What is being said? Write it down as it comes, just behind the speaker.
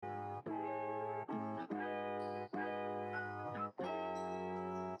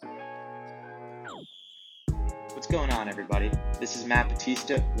going on, everybody? This is Matt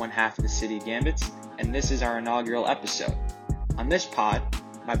Batista, one half of the City of Gambits, and this is our inaugural episode. On this pod,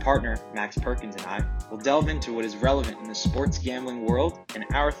 my partner, Max Perkins, and I will delve into what is relevant in the sports gambling world and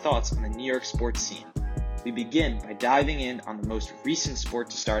our thoughts on the New York sports scene. We begin by diving in on the most recent sport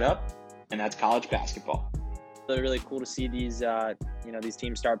to start up, and that's college basketball. Really cool to see these these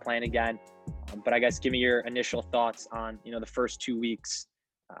teams start playing again. But I guess give me your initial thoughts on the first 2 weeks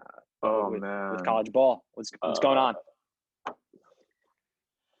with college ball. What's going on?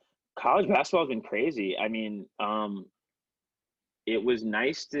 College basketball has been crazy. I mean, it was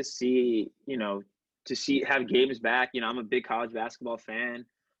nice to see, have games back. I'm a big college basketball fan.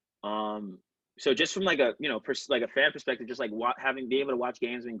 So just from like a fan perspective, just like being able to watch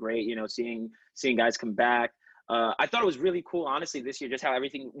games has been great. Seeing guys come back. I thought it was really cool, honestly, this year, just how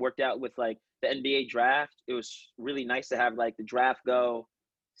everything worked out with like the NBA draft. It was really nice to have like the draft go,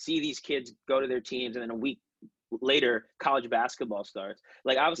 see these kids go to their teams, and then a week later, college basketball starts.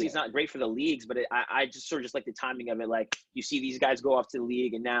 Like, obviously, It's not great for the leagues, but I just sort of just like the timing of it. Like, you see these guys go off to the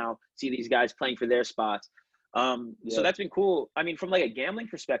league, and now see these guys playing for their spots. So that's been cool. I mean, from like a gambling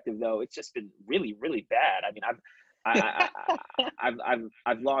perspective, though, it's just been really, really bad. I mean,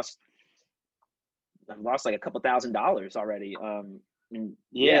 I've lost like a couple $1,000s already.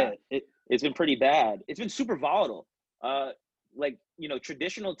 It's been pretty bad. It's been super volatile.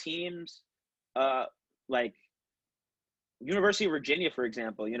 Traditional teams, like University of Virginia, for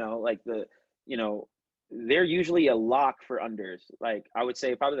example, they're usually a lock for unders. Like, I would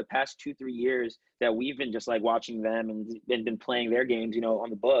say probably the past 2-3 years that we've been just like watching them and been playing their games, on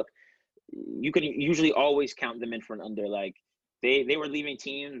the book, you can usually always count them in for an under. Like, they were leaving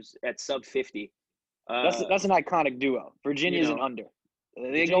teams at sub 50. That's an iconic duo. Virginia's an under.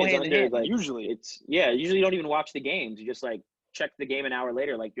 They go hand in hand. Like, usually usually you don't even watch the games. You just like check the game an hour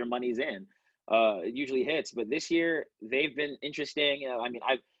later, like your money's in. It usually hits. But this year they've been interesting.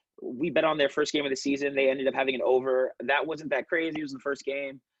 We bet on their first game of the season. They ended up having an over. That wasn't that crazy. It was the first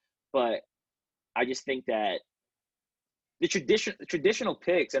game, but I just think that the traditional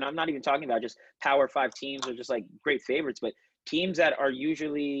picks, and I'm not even talking about just Power 5 teams or just like great favorites, but teams that are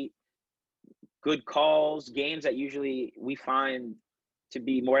usually good calls, games that usually we find to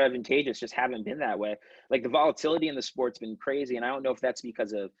be more advantageous just haven't been that way. Like, the volatility in the sport's been crazy, and I don't know if that's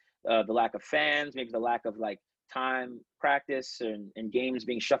because of the lack of fans, maybe the lack of like time practice and games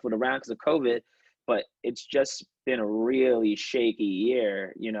being shuffled around because of COVID, but it's just been a really shaky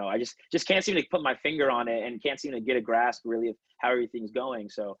year. I just can't seem to put my finger on it and can't seem to get a grasp really of how everything's going.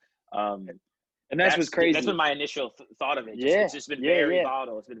 So and that's what's crazy. That's been my initial thought of it. It's just been very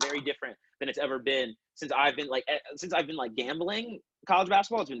volatile. It's been very different than it's ever been since I've been gambling college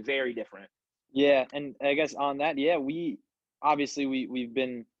basketball. It's been very different. Yeah, and I guess on that, we've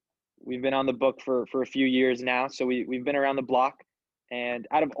been on the book for a few years now, so we've been around the block. And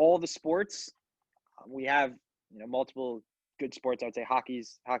out of all the sports, we have multiple good sports. I would say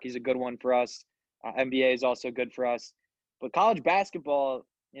hockey's a good one for us. NBA is also good for us, but college basketball,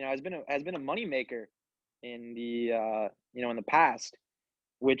 has been a moneymaker in the in the past,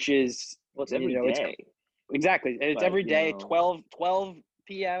 which is it's every day. Exactly. It's every day, 12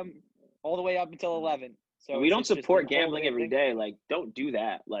 p.m. all the way up until 11. So we don't support gambling every day. Like, don't do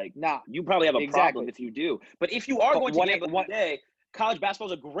that. Like, nah, you probably have a problem if you do. But if you are going to gamble every day, college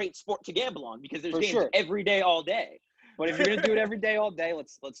basketball is a great sport to gamble on because there's games every day, all day. But if you're gonna do it every day, all day,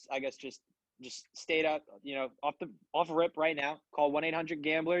 let's I guess just state up, off rip right now. Call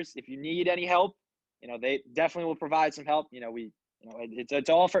 1-800-GAMBLERS if you need any help. They definitely will provide some help. It's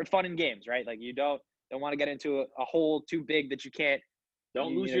all for fun and games, right? Like, you don't want to get into a hole too big that you can't.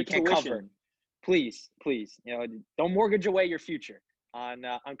 Don't lose your you can't tuition. Cover. Please, don't mortgage away your future on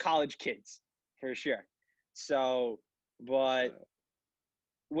college kids, for sure. So, but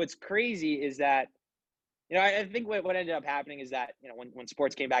what's crazy is that, I think what ended up happening is that, when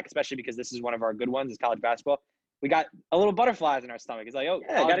sports came back, especially because this is one of our good ones, is college basketball, we got a little butterflies in our stomach. It's like,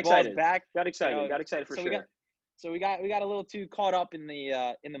 got excited. Back. Got excited for sure. We got a little too caught up in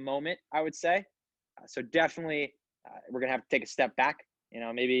the moment, I would say. So definitely, we're gonna have to take a step back.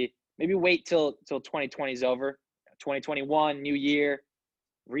 Maybe wait till 2020 is over. 2021, new year,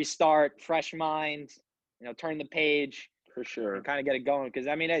 restart, fresh mind. Turn the page for sure, and kind of get it going. Because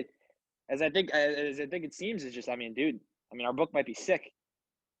as I think it seems, it's just, dude. Our book might be sick.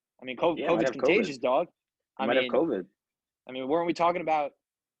 COVID's contagious, dog. Might have COVID. Weren't we talking about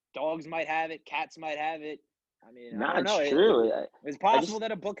dogs might have it, cats might have it? I don't know. It's true. It's possible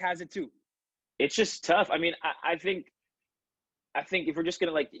that a book has it too. It's just tough. I think if we're just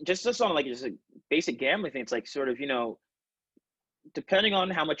gonna just on just a basic gambling thing, it's like sort of, depending on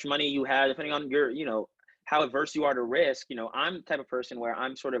how much money you have, depending on your, how averse you are to risk. I'm the type of person where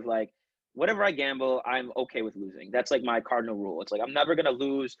I'm sort of like, whatever I gamble, I'm okay with losing. That's like my cardinal rule. It's like I'm never gonna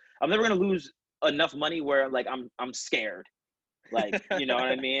lose enough money where like I'm scared. Like, you know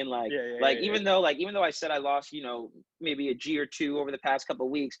what I mean? Like, even though I said I lost, maybe a G or two over the past couple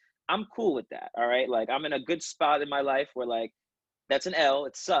of weeks, I'm cool with that. All right. Like, I'm in a good spot in my life where like, that's an L.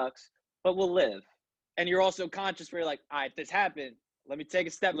 It sucks, but we'll live. And you're also conscious where you're like, all right, this happened. Let me take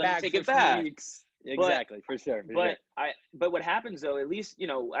a step back take for it back. 3 weeks. Exactly. For sure. But what happens though, at least,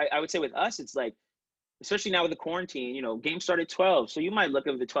 I would say with us, it's like, especially now with the quarantine, game started 12. So you might look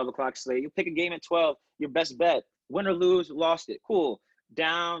at the 12 o'clock slate. You pick a game at 12, your best bet. Win or lose, lost it. Cool.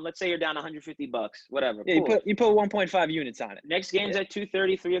 Down, let's say you're down $150, whatever. Yeah, cool. you put 1.5 units on it. Next game's at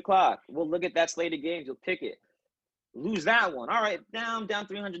 2:30, 3 o'clock. We'll look at that slate of games. You'll pick it. Lose that one. All right, down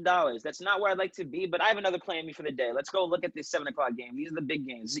 $300. That's not where I'd like to be, but I have another plan me for the day. Let's go look at this 7 o'clock game. These are the big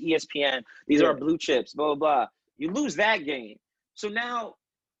games. This is ESPN. These are our blue chips, blah, blah, blah. You lose that game. So now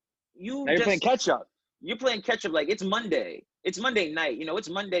you're playing catch up. You're playing catch up like it's Monday. It's Monday night. It's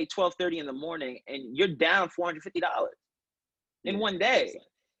Monday, 12:30 in the morning, and you're down $450 in one day.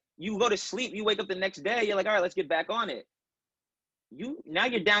 You go to sleep. You wake up the next day. You're like, all right, let's get back on it. Now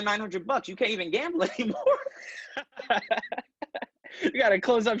you're down $900. You can't even gamble anymore. You got to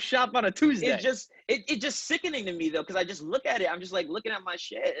close up shop on a Tuesday. It's just sickening to me though, because I just look at it. I'm just like looking at my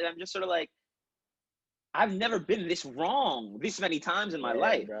shit, and I'm just sort of like, I've never been this wrong this many times in my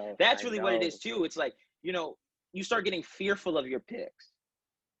life. Bro, That's really what it is too. It's like, you start getting fearful of your picks.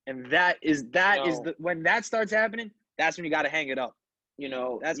 And when that starts happening, that's when you got to hang it up.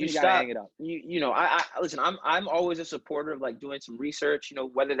 That's when you got to hang it up. I listen, I'm always a supporter of like doing some research,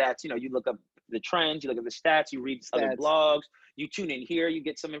 whether that's, you look up the trends, you look at the stats, you read other blogs, you tune in here, you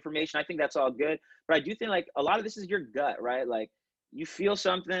get some information. I think that's all good. But I do think like a lot of this is your gut, right? Like you feel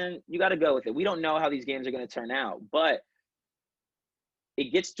something, you got to go with it. We don't know how these games are going to turn out, but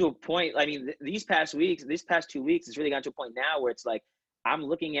it gets to a point. I mean, these past 2 weeks, it's really gotten to a point now where it's like, I'm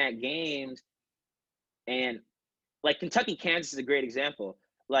looking at games and like Kentucky, Kansas is a great example.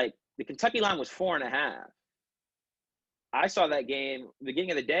 Like the Kentucky line was 4.5. I saw that game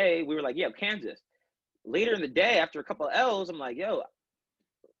beginning of the day. We were like, Kansas. Later in the day, after a couple of L's, I'm like,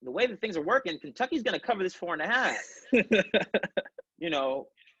 the way that things are working, Kentucky's going to cover this 4.5.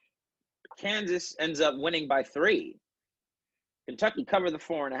 Kansas ends up winning by 3. Kentucky covered the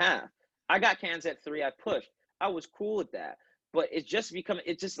 4.5. I got Kansas at 3. I pushed. I was cool with that. But it's just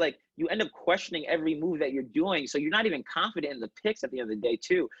like you end up questioning every move that you're doing. So you're not even confident in the picks at the end of the day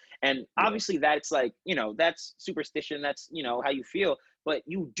too. And obviously that's like, that's superstition. That's, how you feel. But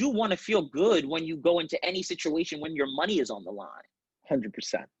you do want to feel good when you go into any situation when your money is on the line.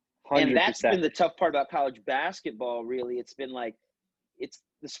 100%. And that's been the tough part about college basketball, really. It's been like, it's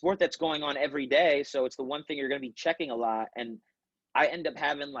the sport that's going on every day. So it's the one thing you're going to be checking a lot. And I end up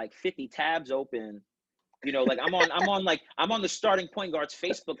having like 50 tabs open. Like I'm on the starting point guard's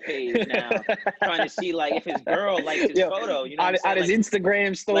Facebook page now, trying to see like if his girl likes his photo. On his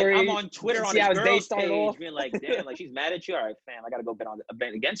Instagram story. Like, I'm on Twitter on his girl's page, being like, damn, like she's mad at you. All right, fam, I gotta go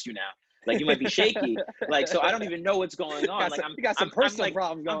bet against you now. Like you might be shaky. Like so, I don't even know what's going on. Like you got some personal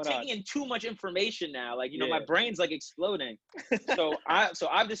problems going on. I'm taking in too much information now. Like my brain's like exploding. So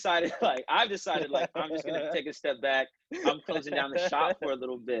I've decided like I'm just gonna take a step back. I'm closing down the shop for a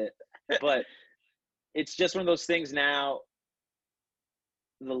little bit, but. It's just one of those things now.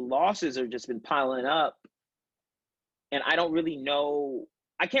 The losses have just been piling up. And I don't really know.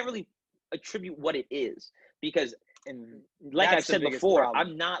 I can't really attribute what it is. Because, like I've said before, problem.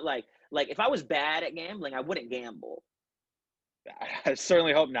 I'm not like if I was bad at gambling, I wouldn't gamble. I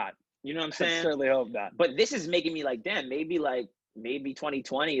certainly hope not. You know what I'm saying? I certainly hope not. But this is making me like, damn, maybe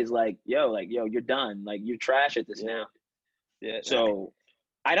 2020 is like, yo, you're done. Like, you're trash at this now. Yeah. So...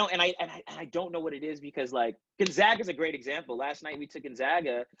 I don't know what it is because like Gonzaga is a great example. Last night we took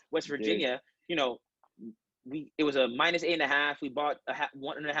Gonzaga, West Virginia. It was a -8.5. We bought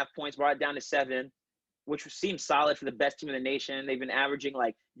 1.5 points, brought it down to 7, which seems solid for the best team in the nation. They've been averaging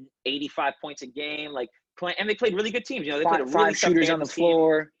like 85 points a game, and they played really good teams. They played a really five shooters on the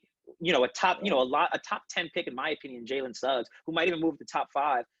floor. A top 10 pick in my opinion, Jalen Suggs, who might even move to top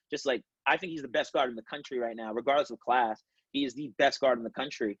 5. Just like I think he's the best guard in the country right now, regardless of class. He is the best guard in the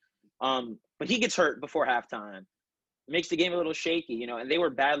country. But he gets hurt before halftime. Makes the game a little shaky, and they were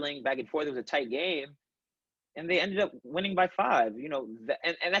battling back and forth. It was a tight game. And they ended up winning by 5,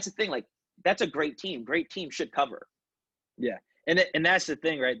 and that's the thing. Like, that's a great team. Great team should cover. Yeah. And that's the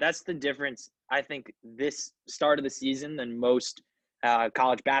thing, right? That's the difference, I think, this start of the season than most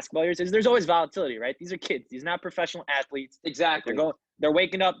college basketball years, is there's always volatility, right? These are kids. These are not professional athletes. Exactly. They're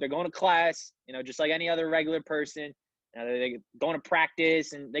waking up, they're going to class, just like any other regular person. They're going to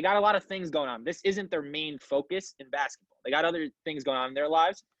practice, and they got a lot of things going on. This isn't their main focus in basketball. They got other things going on in their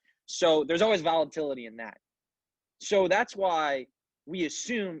lives. So there's always volatility in that. So that's why we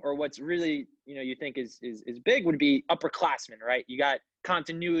assume, or what's really, you think is big would be upperclassmen, right? You got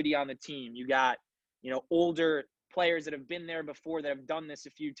continuity on the team. You got, older players that have been there before, that have done this a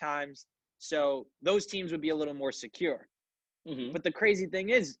few times. So those teams would be a little more secure. Mm-hmm. But the crazy thing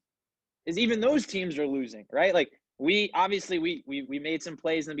is even those teams are losing, right? Like we made some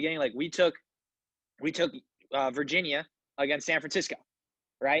plays in the beginning. Like we took Virginia against San Francisco,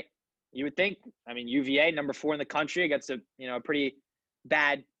 right? You would think, UVA, number 4 in the country, against a pretty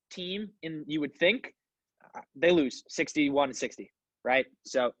bad team, you would think. They lose 61-60, right?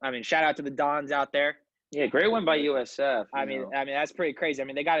 So, shout out to the Dons out there. Yeah, great win by USF. That's pretty crazy.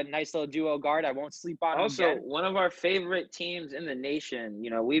 They got a nice little duo guard. I won't sleep on also them again. One of our favorite teams in the nation.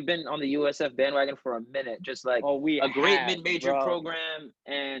 We've been on the USF bandwagon for a minute, just like great mid-major program.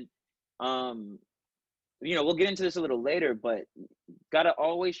 And we'll get into this a little later, but gotta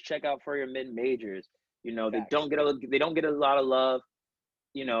always check out for your mid-majors. They don't get a lot of love.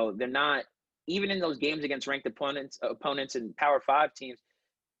 They're not, even in those games against ranked opponents and Power 5 teams.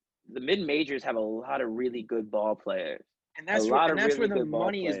 The mid-majors have a lot of really good ball players. And that's where the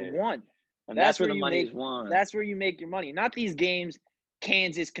money is won. And that's where the money is won. That's where you make your money. Not these games,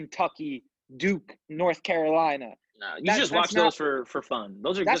 Kansas, Kentucky, Duke, North Carolina. No, you just watch those for fun.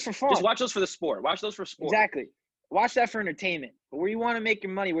 That's for fun. Just watch those for the sport. Watch those for sport. Exactly. Watch that for entertainment. But where you want to make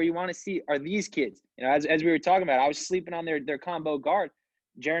your money, where you want to see are these kids. As we were talking about, I was sleeping on their combo guard.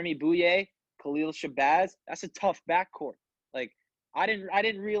 Jeremy Bouye, Khalil Shabazz. That's a tough backcourt. Like, I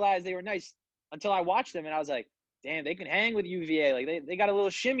didn't realize they were nice until I watched them, and I was like, damn, they can hang with UVA. Like they got a little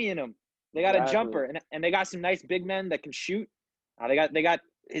shimmy in them. They got a jumper, and they got some nice big men that can shoot. They got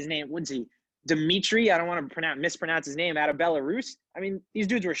his name. What's he? Dimitri. I don't want to mispronounce his name. Out of Belarus. These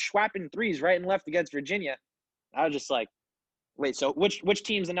dudes were schwapping threes right and left against Virginia. I was just like, wait, so which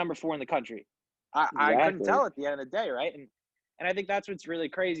team's the number 4 in the country? I couldn't tell at the end of the day, right? And I think that's what's really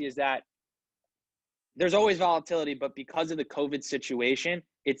crazy is that there's always volatility, but because of the COVID situation,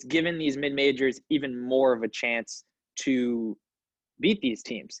 it's given these mid-majors even more of a chance to beat these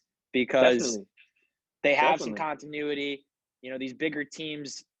teams because they have some continuity. These bigger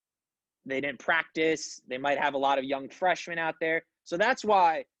teams, they didn't practice. They might have a lot of young freshmen out there. So that's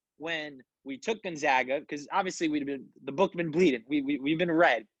why when we took Gonzaga, because obviously the book been bleeding. We've been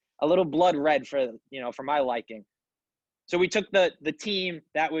red, a little blood red for my liking. So we took the team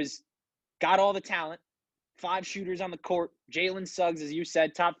that got all the talent, 5 shooters on the court. Jalen Suggs, as you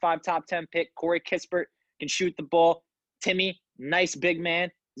said, top 5, top 10 pick. Corey Kispert can shoot the ball. Timmy, nice big man.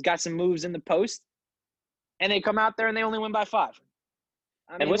 He's got some moves in the post. And they come out there and they only win by 5.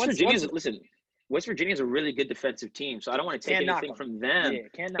 West Virginia's a really good defensive team, so I don't want to take anything from them.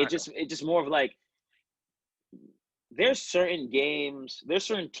 It's just more of like there's certain games, there's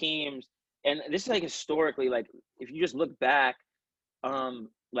certain teams, and this is like historically, like if you just look back,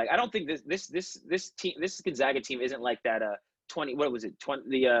 like I don't think this Gonzaga team isn't like that 20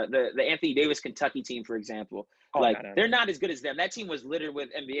 the Anthony Davis Kentucky team, for example. They're not as good as them. That team was littered with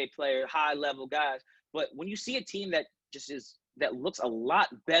NBA players, high level guys. But when you see a team that that looks a lot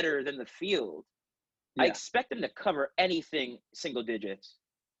better than the field, I expect them to cover anything single digits.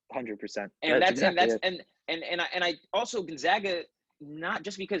 100%. And I also Gonzaga, not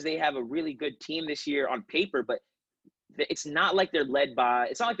just because they have a really good team this year on paper, but it's not like they're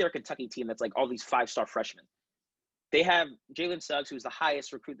it's not like they're a Kentucky team that's like all these 5-star freshmen. They have Jalen Suggs, who's the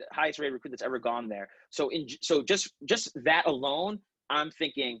highest rated recruit that's ever gone there. So just that alone, I'm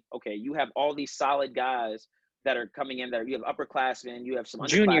thinking, okay, you have all these solid guys that are coming in there. You have upperclassmen, you have some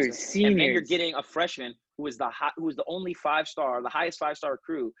juniors, seniors, and then you're getting a freshman who is the only 5-star, the highest 5-star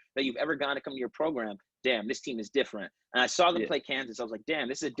recruit that you've ever gone to come to your program. Damn, this team is different. And I saw them play Kansas. I was like, damn,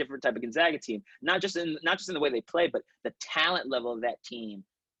 this is a different type of Gonzaga team. Not just in the way they play, but the talent level of that team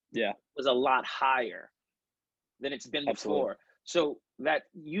was a lot higher than it's been before. So that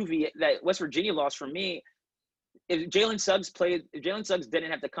West Virginia loss for me, if Jalen Suggs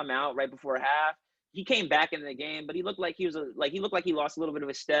didn't have to come out right before half, he came back in the game, but he looked like he lost a little bit of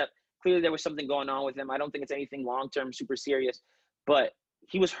a step. Clearly there was something going on with him. I don't think it's anything long-term, super serious, but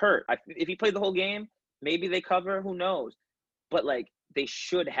he was hurt. If he played the whole game, maybe they cover, who knows? But they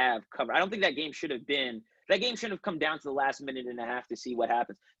should have covered. I don't think that game should have come down to the last minute and a half to see what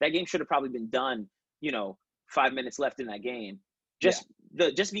happens. That game should have probably been done, 5 minutes left in that game. Just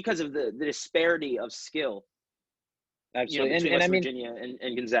because of the disparity of skill. Absolutely. between And I West mean, Virginia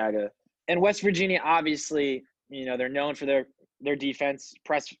and Gonzaga. and West Virginia, obviously, they're known for their defense.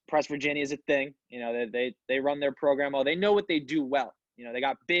 Press Virginia is a thing. They run their program well. They know what they do well. They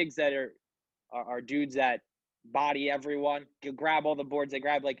got bigs that are dudes that body everyone, grab all the boards. They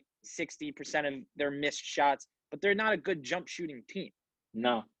grab like 60% of their missed shots, but they're not a good jump shooting team.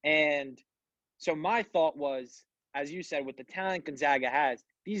 No. And so my thought was, as you said, with the talent Gonzaga has,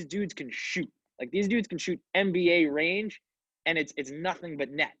 these dudes can shoot. Like these dudes can shoot NBA range, and it's nothing but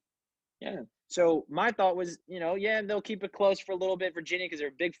net. Yeah. So my thought was, they'll keep it close for a little bit, Virginia, because they're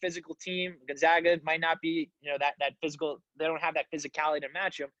a big physical team. Gonzaga might not be, that physical. They don't have that physicality to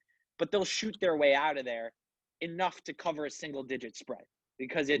match them, but they'll shoot their way out of there enough to cover a single-digit spread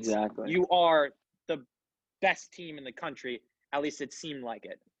because you are the best team in the country. At least it seemed like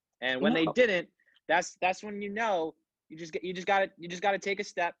it. And when they didn't, that's when you just got to take a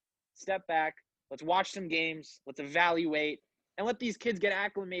step back. Let's watch some games. Let's evaluate. And let these kids get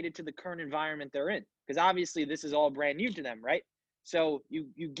acclimated to the current environment they're in. Because obviously this is all brand new to them, right? So you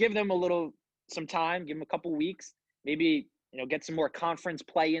give them some time, give them a couple weeks, maybe, get some more conference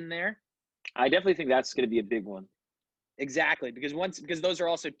play in there. I definitely think that's going to be a big one. Exactly. Because those are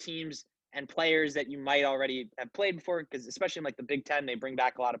also teams and players that you might already have played before. Because especially in like the Big Ten, they bring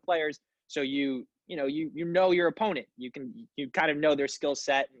back a lot of players. So you know your opponent. You kind of know their skill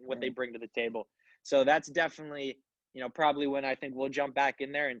set and what they bring to the table. So that's definitely, probably when I think we'll jump back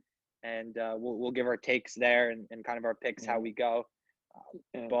in there and we'll give our takes there and kind of our picks how we go.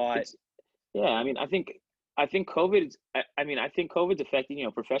 But I mean, I think COVID's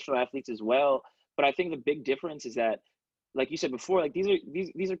affecting, professional athletes as well. But I think the big difference is that, like you said before, like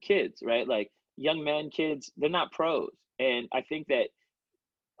these are kids, right? Like young men, kids, they're not pros. And I think that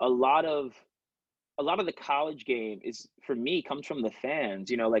a lot of the college game for me comes from the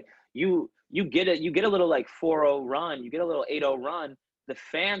fans. Like you get a little like 4-0 run, you get a little 8-0 run. The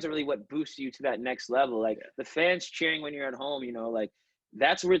fans are really what boosts you to that next level. Like the fans cheering when you're at home, like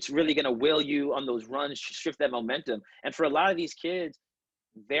that's where it's really going to will you on those runs, shift that momentum. And for a lot of these kids,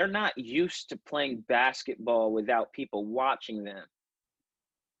 they're not used to playing basketball without people watching them.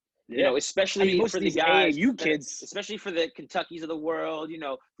 Especially for the guys, kids, especially for the Kentuckys of the world,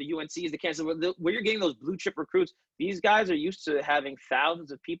 the UNCs, the Kansas, where you're getting those blue chip recruits. These guys are used to having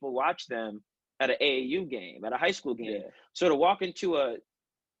thousands of people watch them at an AAU game, at a high school game. Yeah. So to walk into a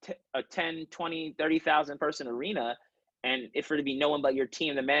 10, 20, 30,000 person arena, and for it to be no one but your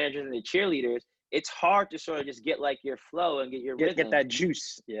team, the managers and the cheerleaders, it's hard to sort of just get like your flow and get your rhythm. Get that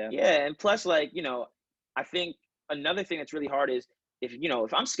juice. Yeah. Yeah, and plus, like, I think another thing that's really hard is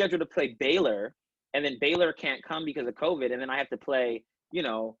if I'm scheduled to play Baylor and then Baylor can't come because of COVID, and then I have to play,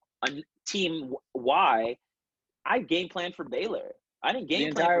 a team Y, I game plan for Baylor. I didn't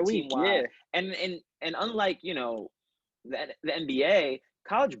game plan for team Y. Yeah. And unlike, the NBA,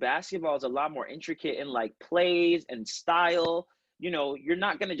 college basketball is a lot more intricate in like plays and style. You're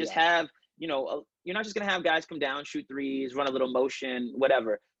not going to just have, you're not just going to have guys come down, shoot threes, run a little motion,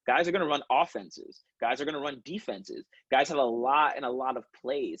 whatever. Guys are going to run offenses. Guys are going to run defenses. Guys have a lot of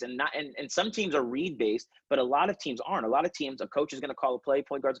plays, and some teams are read based, but a lot of teams aren't. A lot of teams, a coach is going to call a play,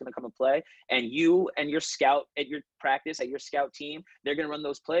 point guard's going to come and play, and you and your scout at your practice, at your scout team, they're going to run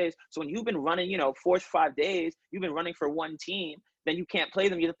those plays. So when you've been running, 4 to 5 days, you've been running for one team, then you can't play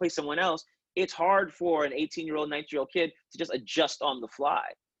them. You have to play someone else. It's hard for an 18-year-old, 19-year-old kid to just adjust on the fly.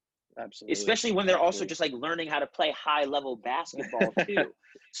 Absolutely. Especially when they're also just like learning how to play high level basketball too.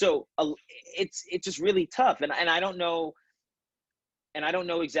 So it's just really tough. And I don't know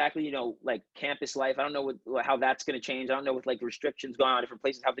exactly, like campus life. I don't know how that's going to change. I don't know with like restrictions going on in different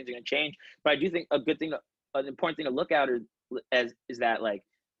places, how things are going to change. But I do think an important thing to look at is that like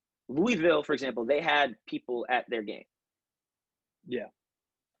Louisville, for example, they had people at their game. Yeah.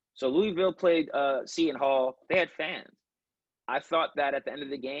 So Louisville played Seton Hall. They had fans. I thought that at the end of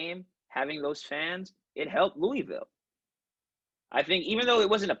the game, having those fans, it helped Louisville. I think even though it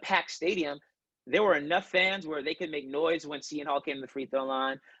wasn't a packed stadium, there were enough fans where they could make noise when Seton Hall came to the free throw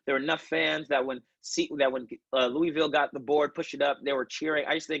line. There were enough fans that when Louisville got the board, pushed it up, they were cheering.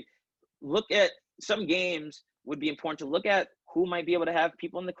 I just think look at some games would be important to look at who might be able to have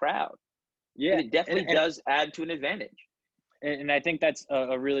people in the crowd. Yeah, and it definitely does add to an advantage. And I think that's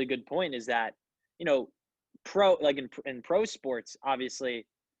a really good point is that, in pro sports, obviously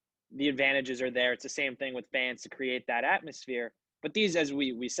the advantages are there. It's the same thing with fans to create that atmosphere. But these, as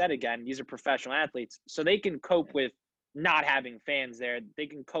we said again, these are professional athletes, so they can cope with not having fans there. They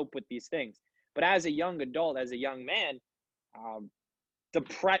can cope with these things. But as a young adult, as a young man,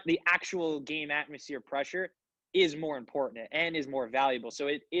 the actual game atmosphere pressure is more important and is more valuable. So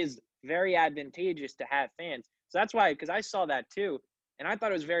it is very advantageous to have fans So that's why, because I saw that too, and I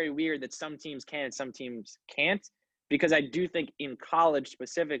thought it was very weird that some teams can and some teams can't, because I do think in college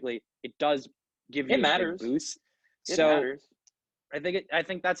specifically, it does give you It a matters. big boost. It So matters. I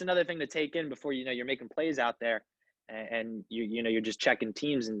think that's another thing to take in before you're making plays out there, and you're just checking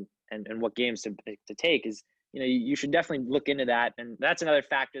teams and what games to take is you should definitely look into that, and that's another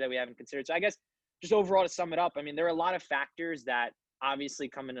factor that we haven't considered. So I guess just overall to sum it up, I mean there are a lot of factors that obviously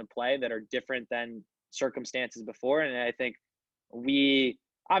come into play that are different than circumstances before, and I think we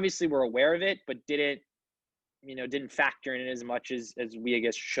obviously were aware of it, but didn't factor in as much as we I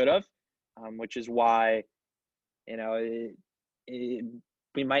guess should have, which is why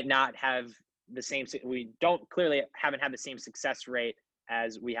we might not have the same. We haven't had the same success rate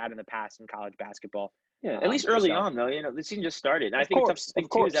as we had in the past in college basketball. Yeah, at least early on, though. The season just started. And I think a tough thing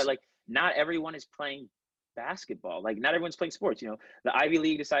too is that like not everyone is playing basketball. Like not everyone's playing sports. The Ivy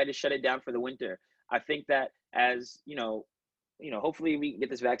League decided to shut it down for the winter. I think that as hopefully we get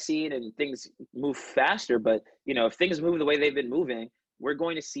this vaccine and things move faster. But if things move the way they've been moving, we're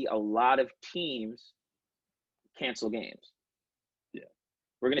going to see a lot of teams cancel games. Yeah,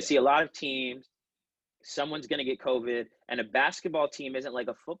 we're going to see a lot of teams. Someone's going to get COVID, and a basketball team isn't like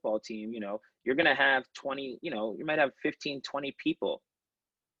a football team. You're going to have 20, you might have 15, 20 people.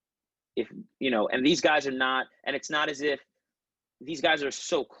 And these guys are not, and it's not as if these guys are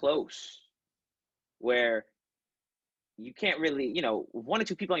so close where you can't really, 1 or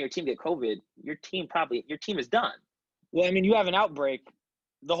 2 people on your team get COVID, your team is done. Well, I mean, you have an outbreak,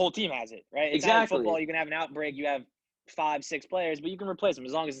 the whole team has it, right? It's exactly. Not in football, you can have an outbreak, you have 5, 6 players, but you can replace them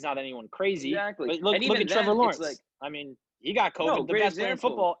as long as it's not anyone crazy. Exactly. But look at Trevor Lawrence. I mean, he got COVID, the best player in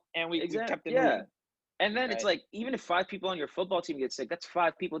football, and we kept it moving. And then it's like, even if 5 people on your football team get sick, that's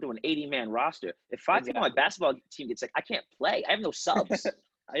 5 people to an 80-man roster. If 5 people on my basketball team get sick, I can't play. I have no subs.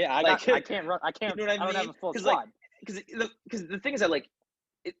 Yeah, I can't run. I can't. You know what I mean? don't have a full squad. Because the thing is that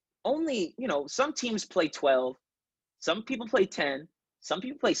only some teams play 12, some people play 10, some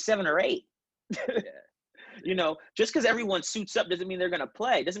people play 7 or 8. Just because everyone suits up doesn't mean they're gonna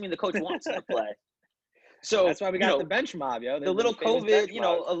play. Doesn't mean the coach wants them to play. So that's why we got the bench mob, yo. The little COVID,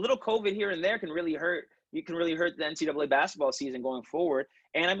 a little COVID here and there can really hurt. You can really hurt the NCAA basketball season going forward.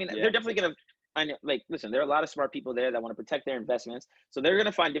 And I mean, they're definitely gonna. Listen, there are a lot of smart people there that want to protect their investments, so they're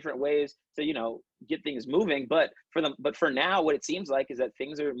gonna find different ways to get things moving. But for now, what it seems like is that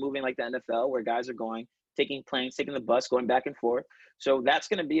things are moving like the NFL, where guys are taking planes, taking the bus, going back and forth. So that's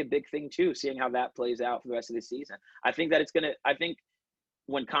going to be a big thing too, seeing how that plays out for the rest of the season. I think that I think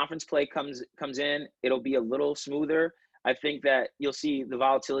when conference play comes in, it'll be a little smoother. I think that you'll see the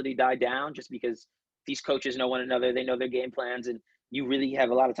volatility die down just because these coaches know one another. They know their game plans, and you really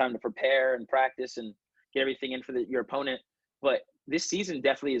have a lot of time to prepare and practice and get everything in for your opponent. But this season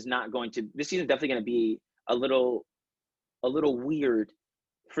definitely going to be a little weird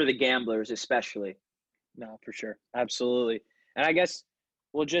for the gamblers, especially. No, for sure. Absolutely. And I guess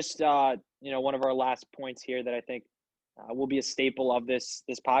we'll just, one of our last points here that I think will be a staple of this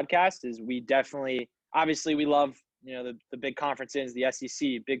podcast is we definitely, obviously we love, the big conferences, the SEC,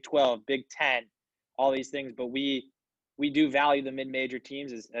 Big 12, Big 10, all these things, but we do value the mid-major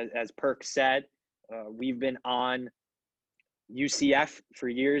teams as Perk said. We've been on UCF for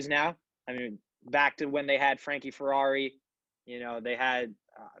years now. I mean, back to when they had Frankie Ferrari, they had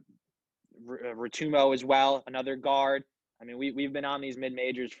Ratumo as well, another guard. I mean, we've been on these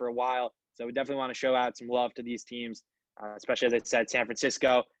mid-majors for a while, so we definitely want to show out some love to these teams, especially, as I said, San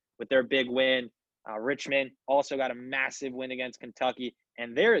Francisco with their big win. Richmond also got a massive win against Kentucky,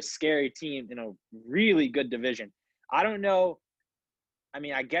 and they're a scary team in a really good division. I don't know. I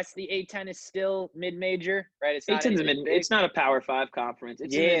mean, I guess the A-10 is still mid-major, right? It's not It's not a Power 5 conference.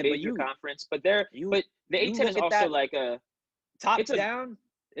 It's a mid-major conference, but the A-10 is also like a top down.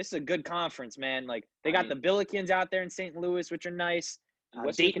 It's a good conference, man. Like they got the Billikens out there in St. Louis, which are nice.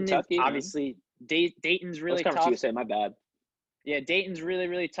 Dayton, Kentucky, obviously, Dayton's really tough. USA, my bad. Yeah, Dayton's really,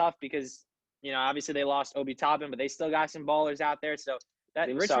 really tough because obviously they lost Obi Toppin, but they still got some ballers out there. So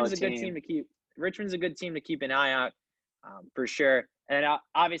that Richmond's a good team to keep. Richmond's a good team to keep an eye out, for sure. And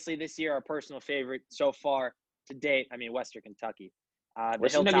obviously this year, our personal favorite so far to date, I mean, Western Kentucky.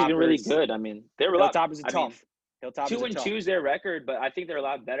 Western Kentucky's been really good. I mean, they're Hilltoppers are tough. 2-2 is their record, but I think they're a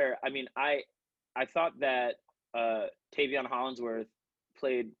lot better. I mean, I thought that Tavion Hollingsworth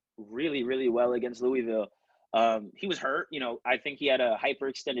played really, really well against Louisville. He was hurt. I think he had a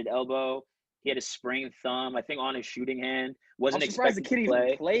hyperextended elbow. He had a sprained thumb, I think, on his shooting hand. Wasn't expected to play.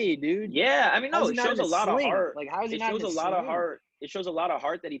 Even play, dude. Yeah, I mean, no, it shows a lot of heart. Like, how is he it not shows a lot of heart. it shows a lot of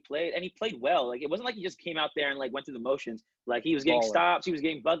heart that he played, and he played well. Like, it wasn't like he just came out there and like went through the motions. Like, he was getting stops, he was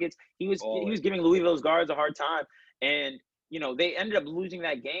getting buckets, he was giving Louisville's guards a hard time, and they ended up losing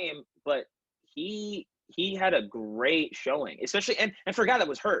that game, but he had a great showing, especially and for a guy that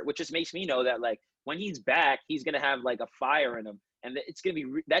was hurt, which just makes me know that like when he's back, he's gonna have like a fire in him, and it's gonna be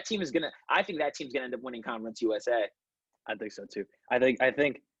that team is gonna. I think that team's gonna end up winning Conference USA. I think so too. I think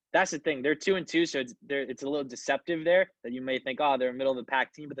that's the thing. They're 2-2, so it's a little deceptive there that you may think, oh, they're a middle of the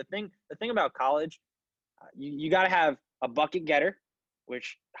pack team. But the thing about college, you got to have a bucket getter,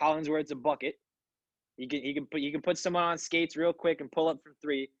 which Hollingsworth's a bucket. You can put someone on skates real quick and pull up from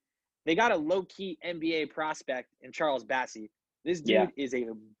three. They got a low key NBA prospect in Charles Bassey. This dude is a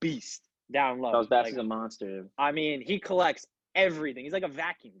beast down low. Charles Bassey's a monster. I mean, he collects everything. He's like a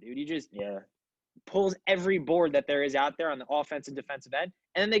vacuum, dude. He just pulls every board that there is out there on the offensive defensive end.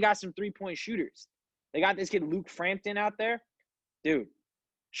 And then they got some 3-point shooters. They got this kid Luke Frampton out there. Dude,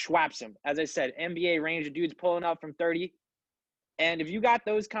 schwaps him. As I said, NBA range of dudes pulling up from 30. And if you got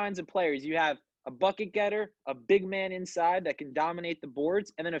those kinds of players, you have a bucket getter, a big man inside that can dominate the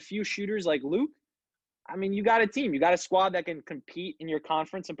boards, and then a few shooters like Luke. I mean, you got a team. You got a squad that can compete in your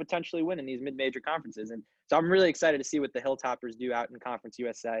conference and potentially win in these mid-major conferences. And so I'm really excited to see what the Hilltoppers do out in Conference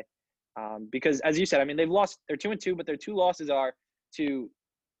USA. Because, as you said, I mean, they're 2-2, but their 2 losses are to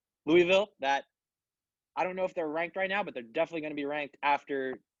Louisville, that I don't know if they're ranked right now, but they're definitely going to be ranked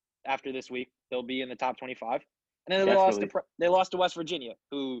after this week. They'll be in the top 25. And then they lost to West Virginia,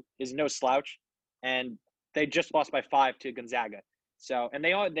 who is no slouch, and they just lost by 5 to Gonzaga. So, and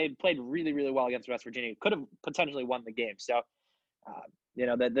they played really, really well against West Virginia. Could have potentially won the game. So, the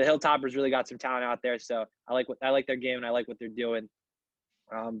Hilltoppers really got some talent out there. So I like their game, and I like what they're doing.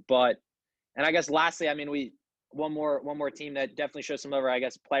 And I guess lastly, I mean, one more team that definitely shows some love, or I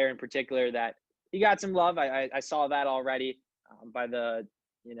guess player in particular that he got some love. I saw that already by the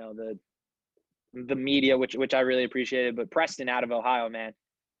media, which I really appreciated. But Preston out of Ohio, man,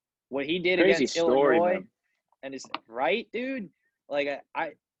 what he did against Illinois, man. And it's right, dude. Like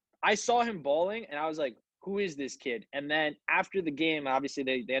I saw him bowling, and I was like, who is this kid? And then after the game, obviously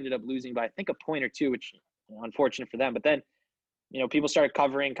they ended up losing by I think a point or two, which unfortunate for them. But then people started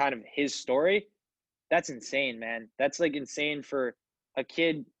covering kind of his story. That's insane, man. That's like insane for a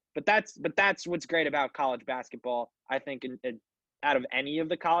kid. But that's what's great about college basketball, I think, out of any of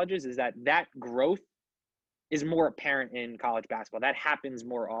the colleges, is that growth is more apparent in college basketball. That happens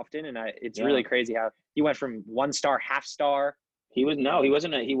more often, and it's really crazy how he went from 1-star, half-star. He wasn't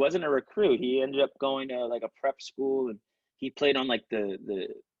a recruit. He ended up going to like a prep school, and he played on like the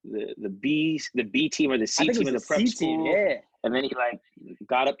B team or the C team in the prep school. Yeah. And then he like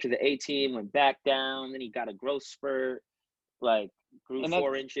got up to the A team, went back down. Then he got a growth spurt, like grew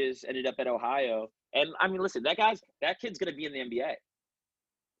 4 inches, ended up at Ohio. And I mean, listen, that kid's gonna be in the NBA.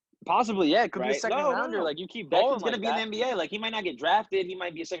 Possibly, yeah. It could be a second rounder. No. Like you keep balling. He's gonna be in the NBA. Like he might not get drafted. He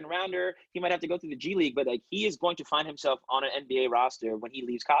might be a second rounder. He might have to go through the G League, but like he is going to find himself on an NBA roster when he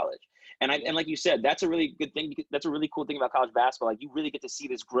leaves college. And like you said, that's a really good thing. That's a really cool thing about college basketball. Like you really get to see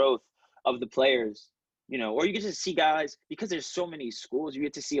this growth of the players. Or you get to see guys, because there's so many schools, you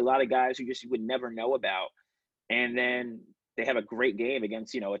get to see a lot of guys who just you would never know about. And then they have a great game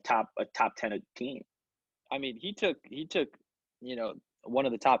against, a top 10 team. I mean, he took one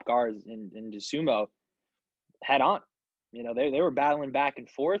of the top guards in Sumo head on. They were battling back and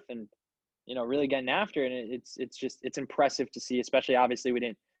forth and, really getting after it. And it's impressive to see, especially obviously we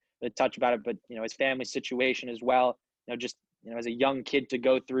didn't touch about it, but, his family situation as well, as a young kid to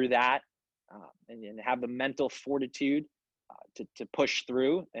go through that. And have the mental fortitude to push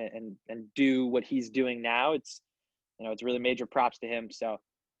through and do what he's doing now. It's really major props to him. So,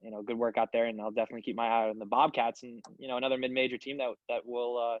 good work out there, and I'll definitely keep my eye on the Bobcats and, another mid-major team that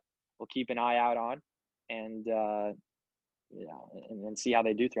we'll keep an eye out on and see how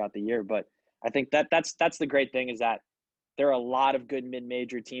they do throughout the year. But I think that's the great thing, is that there are a lot of good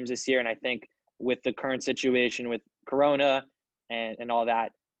mid-major teams this year. And I think with the current situation with Corona and all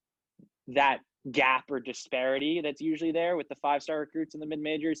that gap or disparity that's usually there with the 5-star recruits in the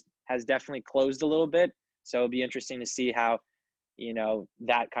mid-majors has definitely closed a little bit. So it'll be interesting to see how,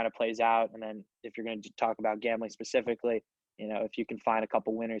 that kind of plays out. And then if you're going to talk about gambling specifically, if you can find a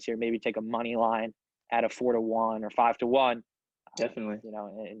couple winners here, maybe take a money line at a 4-1 or 5-1, definitely,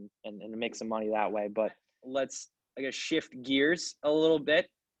 and make some money that way. But let's, I guess, shift gears a little bit.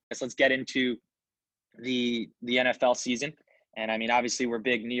 Let's get into the NFL season. And I mean, obviously, we're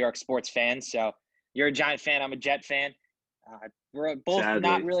big New York sports fans. So you're a Giant fan. I'm a Jet fan. We're both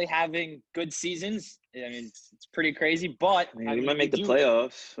not really having good seasons. I mean, it's pretty crazy. But we might make the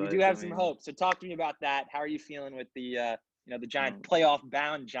playoffs. We do have some hope. So talk to me about that. How are you feeling with the the Giants,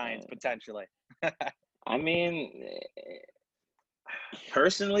 playoff-bound Giants potentially. I mean,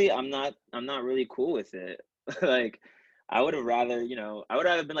 personally, I'm not really cool with it. Like, I would have rather,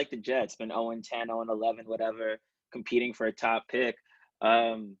 been like the Jets, been 0-10, 0-11, whatever, competing for a top pick.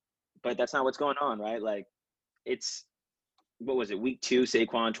 But that's not what's going on, right? Like, it's what was it, week 2?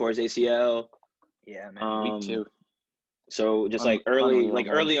 Saquon tore his ACL. Yeah, man, week 2. So just like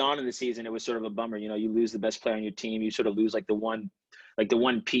early on in the season, it was sort of a bummer. You lose the best player on your team. You sort of lose the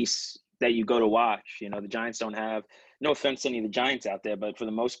one piece that you go to watch. The Giants don't have. No offense to any of the Giants out there, but for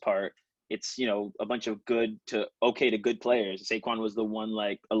the most part, it's a bunch of good to okay to good players. Saquon was the one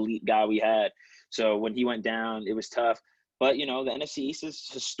elite guy we had. So when he went down, it was tough. But the NFC East is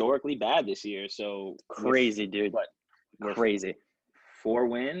historically bad this year. So crazy, dude. Crazy. 4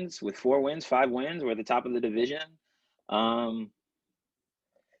 wins, 5 wins, we're at the top of the division. I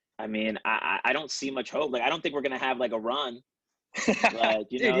mean, I don't see much hope. I don't think we're gonna have a run. Dude,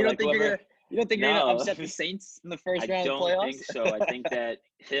 you don't think you're gonna upset the Saints in the first round of the playoffs? I don't think so. I think that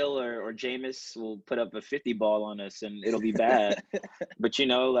Hill or Jameis will put up a 50 ball on us, and it'll be bad. But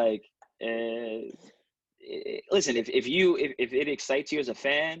listen, if it excites you as a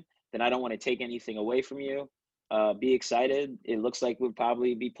fan, then I don't want to take anything away from you. Be excited. It looks like we'll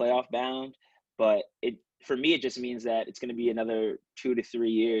probably be playoff bound, but for me, it just means that it's going to be another 2 to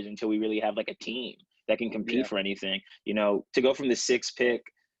 3 years until we really have a team that can compete for anything. To go from the 6th pick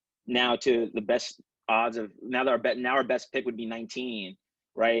now to the best odds of now our best pick would be 19,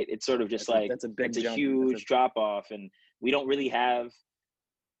 right? It's sort of just that's a huge drop off, and we don't really have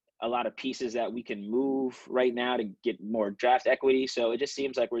a lot of pieces that we can move right now to get more draft equity. So it just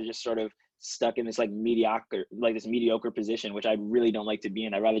seems like we're just sort of stuck in this mediocre position, which I really don't like to be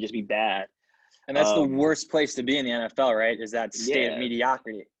in. I'd rather just be bad. And that's the worst place to be in the NFL, right? Is that state of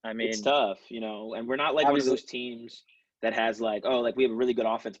mediocrity. I mean, it's tough, and we're not one of those teams that has we have a really good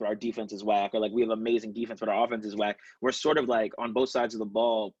offense, but our defense is whack, or we have amazing defense, but our offense is whack. We're sort of on both sides of the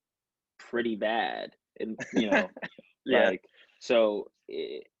ball pretty bad. And, so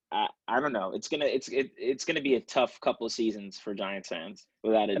I don't know. It's gonna be a tough couple of seasons for Giants fans,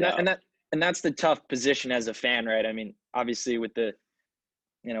 without a doubt. And that's the tough position as a fan, right? I mean, obviously with the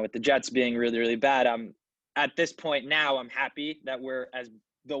Jets being really, really bad, at this point now, I'm happy that we're as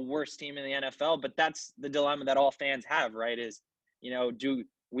the worst team in the NFL, but that's the dilemma that all fans have, right? Is, do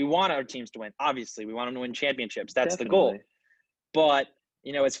we want our teams to win? Obviously, we want them to win championships. That's the goal. But,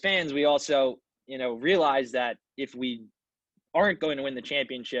 as fans, we also, realize that if we aren't going to win the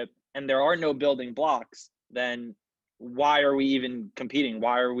championship and there are no building blocks, then why are we even competing?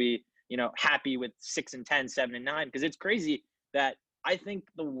 Why are we, happy with 6-10, 7-9? Because it's crazy that I think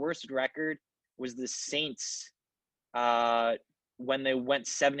the worst record was the Saints when they went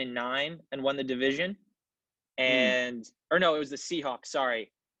 7-9 and won the division. It was the Seahawks,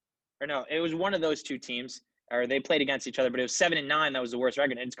 sorry. It was one of those two teams, or they played against each other, but it was 7-9. That was the worst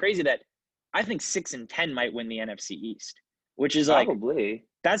record. And it's crazy that I think 6-10 might win the NFC East, which is probably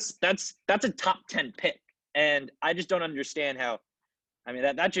that's a top 10 pick. And I just don't understand how. I mean,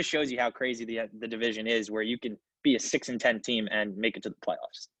 that just shows you how crazy the division is, where you can be a 6-10 team and make it to the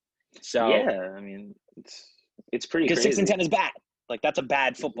playoffs. So yeah, I mean, it's pretty crazy. Because 6-10 is bad. That's a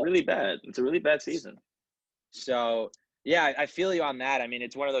bad football. It's really bad. It's a really bad season. So yeah, I feel you on that. I mean,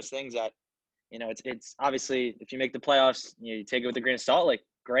 it's one of those things that, it's obviously if you make the playoffs, you take it with a grain of salt.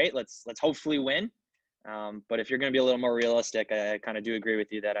 Great, let's hopefully win. But if you're going to be a little more realistic, I kind of do agree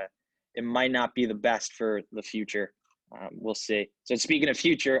with you that it might not be the best for the future. We'll see. So speaking of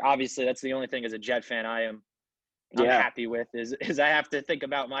future, obviously that's the only thing as a Jet fan I'm happy with is I have to think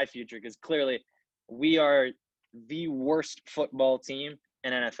about my future, because clearly we are the worst football team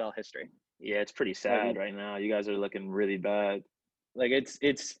in NFL history. Yeah, it's pretty sad right now. You guys are looking really bad.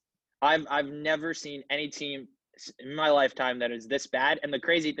 I've never seen any team in my lifetime that is this bad. And the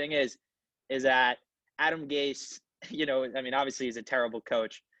crazy thing is that Adam Gase, obviously he's a terrible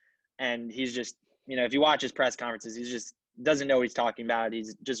coach, and he's just, if you watch his press conferences, he's just doesn't know what he's talking about.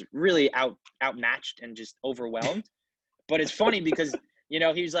 He's just really outmatched and just overwhelmed. But it's funny because,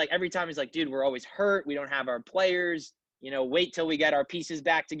 he's every time he's like, dude, we're always hurt. We don't have our players, wait till we get our pieces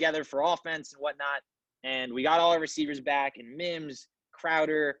back together for offense and whatnot. And we got all our receivers back, and Mims,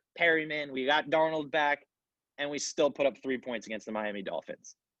 Crowder, Perryman, we got Darnold back, and we still put up 3 points against the Miami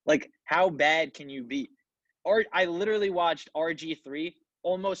Dolphins. How bad can you be? Or I literally watched RG3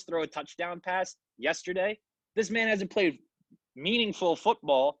 almost throw a touchdown pass yesterday. This man hasn't played meaningful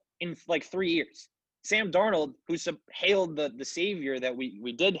football in 3 years. Sam Darnold, who's hailed the savior that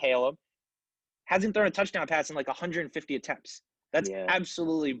we did hail him, hasn't thrown a touchdown pass in 150 attempts. That's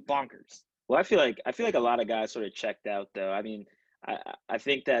absolutely bonkers. Well, I feel like a lot of guys sort of checked out though. I mean, I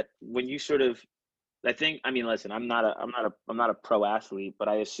think that when you sort of I mean, listen, I'm not a pro athlete, but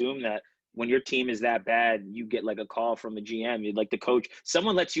I assume that when your team is that bad, you get like a call from the GM, you like the coach,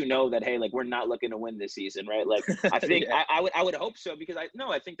 someone lets you know that, hey, like we're not looking to win this season, right? Like I think Yeah. I would hope so, because I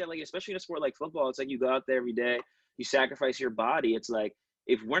think that, like, especially in a sport like football, it's like you go out there every day, you sacrifice your body. It's like,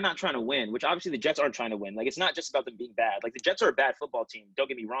 if we're not trying to win, which obviously the Jets aren't trying to win, like it's not just about them being bad. Like the Jets are a bad football team, don't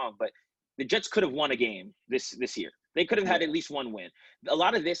get me wrong, but the Jets could have won a game this year. They could have had Yeah. at least one win. A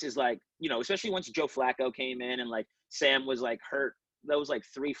lot of this is like, especially once Joe Flacco came in and like Sam was like hurt. That was like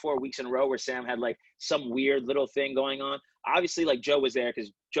 3-4 weeks in a row where Sam had like some weird little thing going on. Obviously, like Joe was there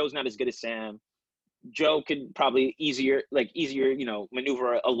because Joe's not as good as Sam. Joe could probably easier,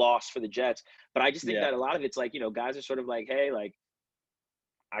 maneuver a loss for the Jets. But I just think Yeah. that a lot of it's like, guys are sort of like, hey, like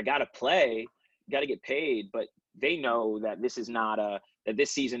I gotta play, gotta get paid, but they know that this is not that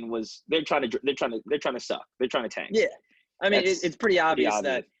this season was, they're trying to suck. They're trying to tank. Yeah. I mean, That's it's pretty obvious that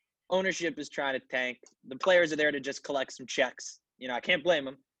obvious. ownership is trying to tank. The players are there to just collect some checks. I can't blame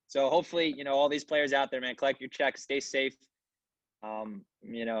them. So hopefully, all these players out there, man, collect your checks, stay safe. Football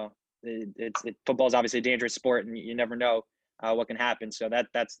is obviously a dangerous sport, and you never know what can happen. So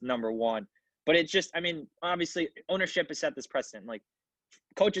that's number one. But it's just, I mean, obviously, ownership has set this precedent. Like,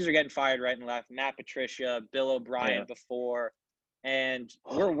 coaches are getting fired right and left. Matt Patricia, Bill O'Brien before, and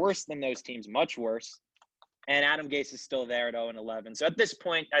we're worse than those teams, much worse. And Adam Gase is still there at 0-11. So at this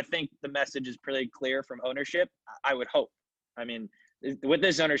point, I think the message is pretty clear from ownership. I would hope. I mean, with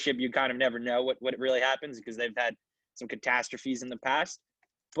this ownership, you kind of never know what really happens, because they've had some catastrophes in the past.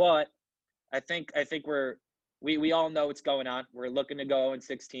 But I think we all know what's going on. We're looking to go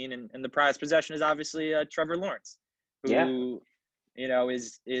 0-16, and the prized possession is obviously Trevor Lawrence, who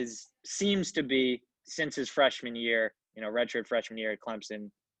seems to be, since his freshman year, redshirt freshman year at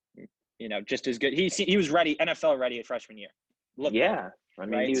Clemson, just as good. He was ready, NFL ready at freshman year. I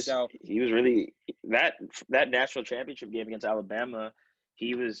mean, right? he was really that national championship game against Alabama.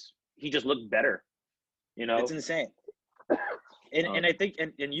 He just looked better. It's insane. And I think,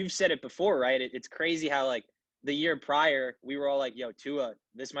 and you've said it before, right? It's crazy how, like, the year prior, we were all like, yo, Tua,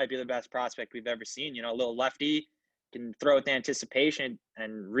 this might be the best prospect we've ever seen. A little lefty, can throw with anticipation,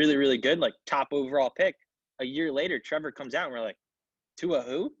 and really, really good, like top overall pick. A year later, Trevor comes out and we're like, Tua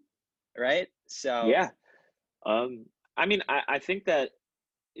who? Right? So yeah. I mean, I think that,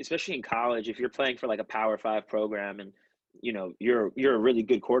 especially in college, if you're playing for like a Power 5 program and you're a really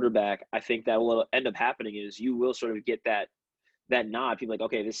good quarterback, I think that will end up happening is you will sort of get that nod. People like,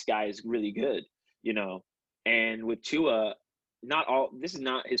 okay, this guy is really good, And with Tua, this is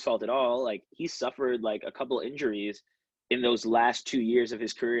not his fault at all. Like, he suffered like a couple injuries in those last 2 years of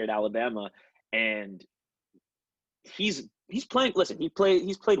his career at Alabama, and he's playing. Listen,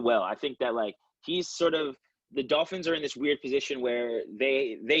 he's played well. I think that, like, he's sort of, the Dolphins are in this weird position where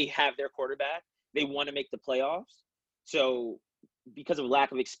they have their quarterback. They want to make the playoffs. So because of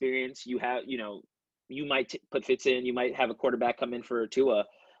lack of experience, you might put Fitz in, you might have a quarterback come in for Tua.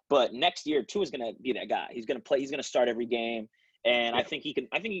 But next year, Tua's going to be that guy. He's going to play. He's going to start every game, and I think he can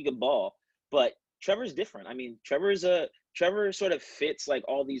ball. But Trevor's different. I mean, Trevor sort of fits like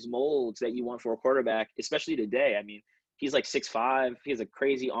all these molds that you want for a quarterback, especially today. I mean, he's like 6'5". He has a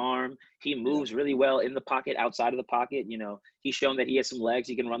crazy arm. He moves really well in the pocket, outside of the pocket. He's shown that he has some legs.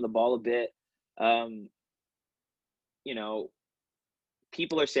 He can run the ball a bit.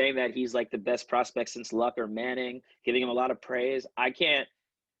 People are saying that he's like the best prospect since Luck or Manning, giving him a lot of praise. I can't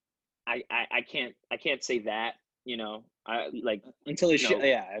say that. until he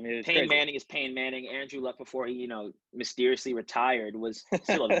I mean, it's Peyton crazy. Manning is Peyton Manning. Andrew Luck, before he mysteriously retired, was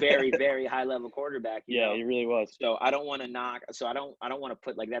still a very, very high level quarterback. He really was. So I don't want to knock. So I don't want to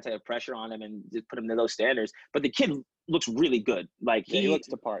put like that type of pressure on him and just put him to those standards. But the kid looks really good. Like he looks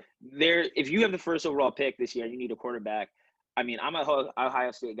the part. If you have the first overall pick this year and you need a quarterback, I mean, I'm a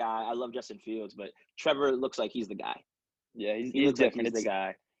Ohio State guy. I love Justin Fields, but Trevor looks like he's the guy. Yeah, he looks different. like he's the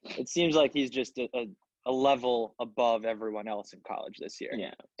guy. It seems like he's just a level above everyone else in college this year.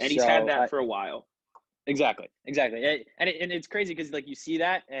 Yeah, and he's had that for a while. Exactly. And it's crazy because, like, you see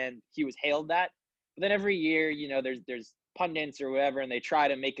that, and he was hailed that. But then every year, there's pundits or whatever, and they try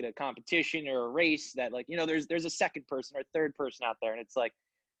to make it a competition or a race that, like, there's a second person or third person out there, and it's like,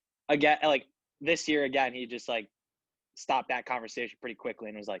 again, like this year again, he just like stopped that conversation pretty quickly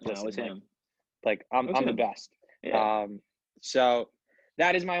and was like, listen, it's him. Like I'm the best. Yeah. So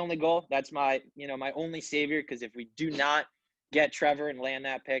that is my only goal. That's my my only savior, because if we do not get Trevor and land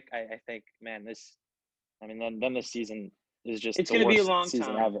that pick, I think, man, then this season is just it's going to be a long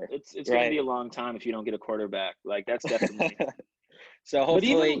season time. ever. It's going to be a long time if you don't get a quarterback. Like, that's definitely. So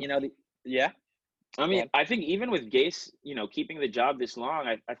hopefully, Yeah. I mean, Yeah. I think even with Gase, keeping the job this long,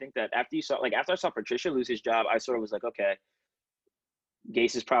 I think that after I saw Patricia lose his job, I sort of was like, okay,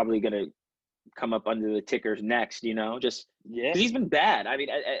 Gase is probably gonna come up under the tickers next, just Yeah. because he's been bad. I mean,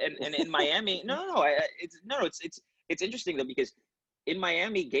 and in Miami, it's interesting though because in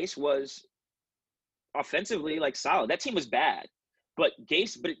Miami, Gase was offensively like solid. That team was bad, but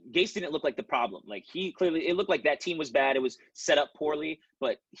Gase didn't look like the problem. Like it looked like that team was bad. It was set up poorly,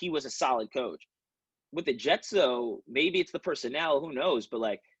 but he was a solid coach. With the Jets, though, maybe it's the personnel. Who knows? But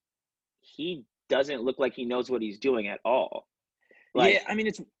like, he doesn't look like he knows what he's doing at all. Like, yeah, I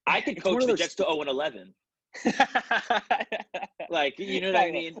mean, I could it's one coach of the those- Jets to 0-11. Like, you know what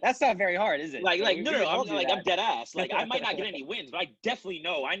I mean? That's not very hard, is it? Like, We no, can all I'm do like, that. I'm dead ass. Like, I might not get any wins, but I definitely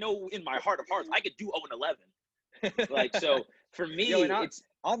know. I know in my heart of hearts, I could do 0-11. Like, so for me, Yo, and it's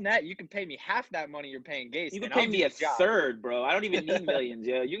on that, you can pay me half that money you're paying Gase. you can and pay I'll me do a the job. third, bro. I don't even need millions.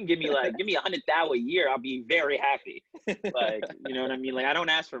 Yeah, you can give me $100,000 a year. I'll be very happy. Like, you know what I mean? Like, I don't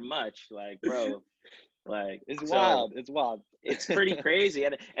ask for much. Like, bro, like It's so wild. It's wild. It's pretty crazy.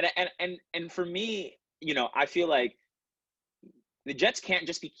 And for me, I feel like the Jets can't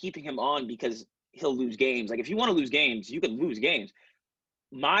just be keeping him on because he'll lose games. Like, if you want to lose games, you can lose games.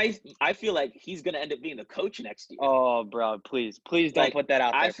 I feel like he's gonna end up being the coach next year. Oh, bro, please don't Like, put that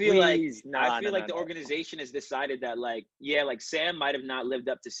out there. I feel Please. like the organization has decided that, like, yeah, like Sam might have not lived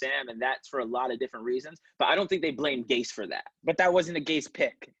up to Sam, and that's for a lot of different reasons. But I don't think they blame Gase for that. But that wasn't a Gase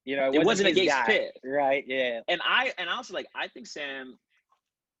pick. It wasn't a his Gase guy. pick. Right? Yeah. And I also like I think Sam.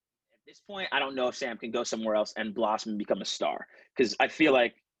 At this point, I don't know if Sam can go somewhere else and blossom and become a star, because I feel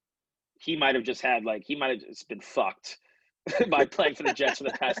like he might have just been fucked by playing for the Jets for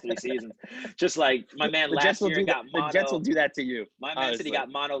the past 3 seasons. Just like my man last year got mono. The Jets will do that to you. My man said he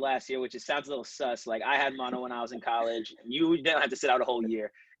got mono last year, which sounds a little sus. Like, I had mono when I was in college. You don't have to sit out a whole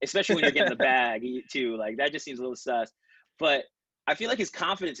year, especially when you're getting the bag too. Like, that just seems a little sus. But I feel like his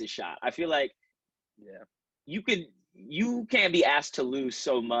confidence is shot. I feel like you can't be asked to lose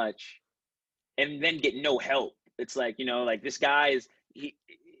so much and then get no help. It's like, like this guy is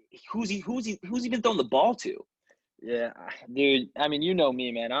who's he been throwing the ball to? Yeah, dude. I mean, you know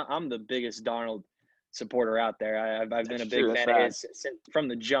me, man. I'm the biggest Darnold supporter out there. I've been a big fan of his from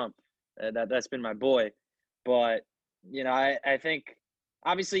the jump. That's been my boy. But I think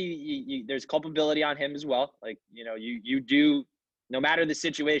obviously there's culpability on him as well. Like, you do, no matter the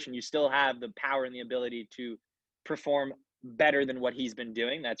situation, you still have the power and the ability to perform better than what he's been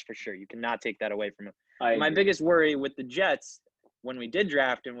doing. That's for sure. You cannot take that away from him. My biggest worry with the Jets when we did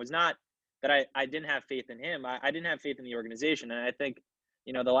draft him was not that I didn't have faith in him. I didn't have faith in the organization. And I think,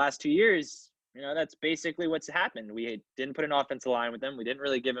 the last 2 years, that's basically what's happened. We didn't put an offensive line with him. We didn't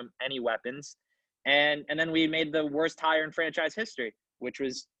really give him any weapons. And then we made the worst hire in franchise history, which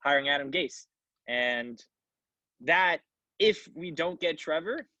was hiring Adam Gase. And that, if we don't get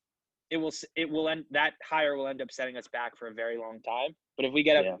Trevor, that hire will end up setting us back for a very long time. But if we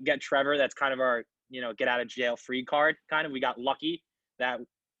get Trevor, that's kind of our, get out of jail free card. Kind of, we got lucky that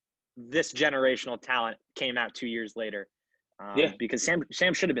this generational talent came out 2 years later. Because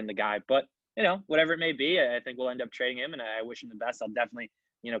Sam should have been the guy, but whatever it may be, I think we'll end up trading him, and I wish him the best. I'll definitely,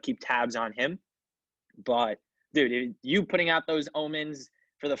 keep tabs on him. But dude, you putting out those omens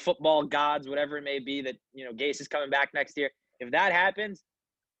for the football gods, whatever it may be, that Gase is coming back next year. If that happens,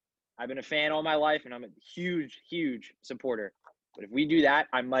 I've been a fan all my life, and I'm a huge supporter. But if we do that,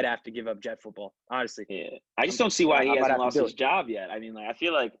 I might have to give up Jet football, honestly. Yeah, I just don't see why he hasn't lost his job yet. I mean, like, I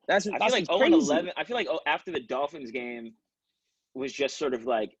feel like that's 0-11. I feel like after the Dolphins game was just sort of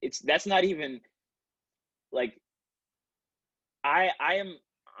like that's not even like I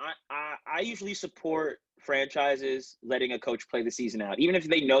usually support franchises letting a coach play the season out, even if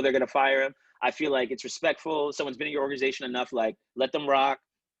they know they're going to fire him. I feel like it's respectful. Someone's been in your organization enough, like, let them rock.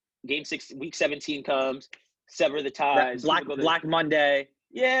 Game 6, week 17 comes. Sever the ties. Black Monday.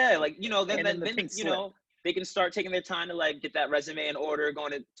 Yeah, like, then they can start taking their time to, like, get that resume in order,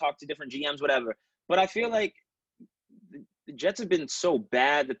 going to talk to different GMs, whatever. But I feel like the Jets have been so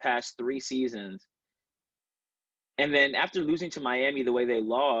bad the past 3 seasons. And then after losing to Miami the way they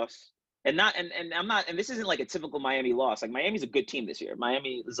lost, and this isn't like a typical Miami loss. Like, Miami's a good team this year.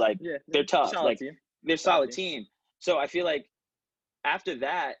 Miami is like, they're tough. Like, they're a solid team. So I feel like after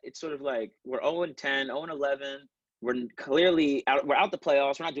that, it's sort of like we're 0-10, 0-11. We're clearly out. We're out the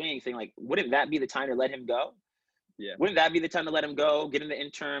playoffs. We're not doing anything. Like, wouldn't that be the time to let him go? Yeah. Wouldn't that be the time to let him go? Get in the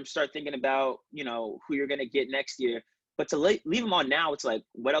interim. Start thinking about who you're gonna get next year. But to leave him on now, it's like,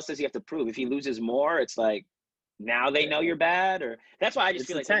 what else does he have to prove? If he loses more, it's like, now they know you're bad. Or that's why I just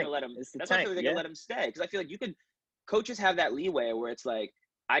feel like they're gonna let him. That's why I feel like they're gonna let him stay, because I feel like coaches have that leeway where it's like,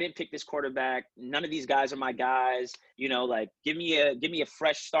 I didn't pick this quarterback. None of these guys are my guys. You know, like give me a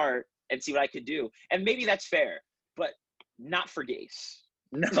fresh start and see what I could do. And maybe that's fair, but not for Gase.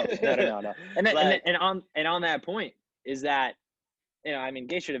 No. And then, Like- and on that point is that, you know, I mean,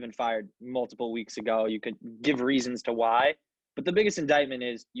 Gase should have been fired multiple weeks ago. You could give reasons to why, but the biggest indictment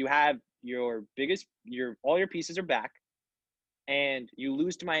is you have all your pieces are back, and you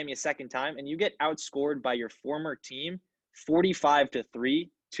lose to Miami a second time, and you get outscored by your former team 45-3,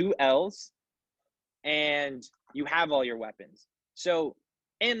 2 L's, and you have all your weapons. So,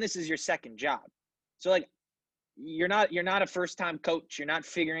 and this is your second job. So like, you're not a first-time coach. You're not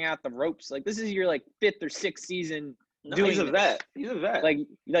figuring out the ropes. Like, this is your like 5th or 6th season doing he's a this. vet. He's a vet. Like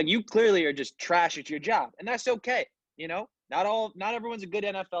you clearly are just trash at your job, and that's okay. You know, not everyone's a good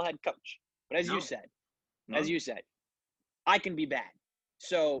NFL head coach. But as you said, I can be bad.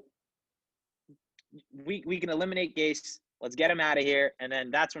 So we can eliminate Gase. Let's get him out of here, and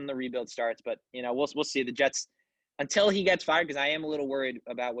then that's when the rebuild starts. But you know, we'll see. The Jets, until he gets fired, because I am a little worried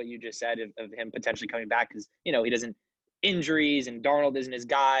about what you just said of him potentially coming back, because you know he doesn't injuries and Darnold isn't his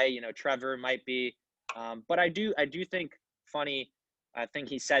guy. You know, Trevor might be, but I do think funny thing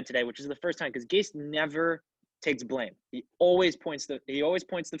he said today, which is the first time, because Gase never takes blame. He always points the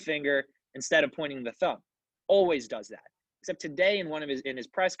finger instead of pointing the thumb. Always does that. Except today in his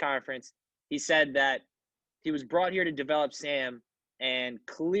press conference, he said that he was brought here to develop Sam, and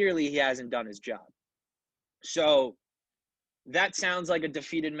clearly he hasn't done his job. So that sounds like a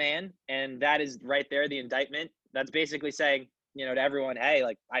defeated man, and that is right there, the indictment. That's basically saying, you know, to everyone, hey,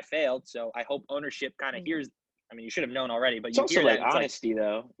 like, I failed, so I hope ownership kind of hears. I mean, you should have known already, but it's you also hear like that, honesty,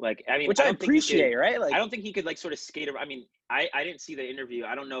 though. Like, I mean, which I I don't think he appreciate, could- right? Like, I don't think he could like sort of skate around. I mean, I didn't see the interview.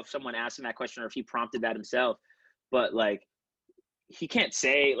 I don't know if someone asked him that question or if he prompted that himself. But like, he can't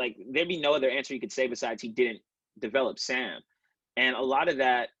say, like, there'd be no other answer he could say besides he didn't develop Sam. And a lot of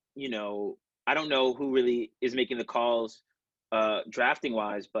that, you know, I don't know who really is making the calls drafting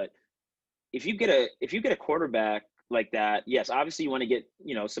wise, but if you get a quarterback like that, yes, obviously you want to get,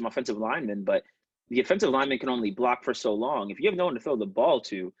 you know, some offensive linemen, but the offensive lineman can only block for so long. If you have no one to throw the ball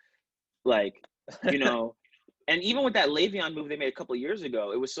to, like, you know, and even with that Le'Veon move they made a couple of years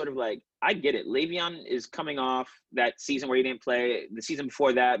ago, it was sort of like, I get it. Le'Veon is coming off that season where he didn't play. The season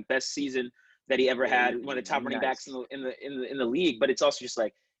before that, best season that he ever had, one of the top running backs in the league. But it's also just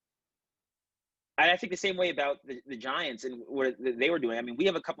like, I think the same way about the Giants and what they were doing. I mean, we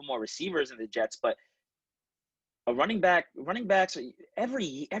have a couple more receivers in the Jets, but a running backs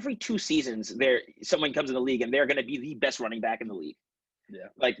every 2 seasons, someone comes in the league and they're going to be the best running back in the league. Yeah,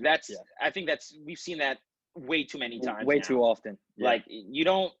 like I think we've seen that way too many times. Way now. too often. Yeah. Like, you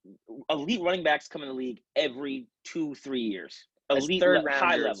don't elite running backs come in the league every 2-3 years. Elite third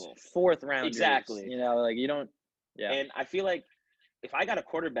high rounders, level, fourth rounders. Exactly. You know, like you don't. Yeah. And I feel like if I got a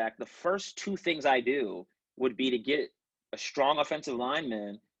quarterback, the first 2 things I do would be to get a strong offensive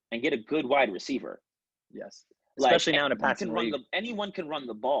lineman and get a good wide receiver. Yes. Especially now in a anyone passing league. Anyone can run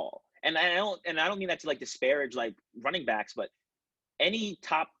the ball. And I don't mean that to like disparage like running backs, but any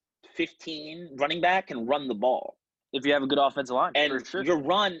top 15 running back can run the ball. If you have a good offensive line. And for sure. your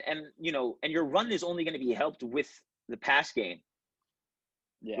run your run is only going to be helped with the pass game.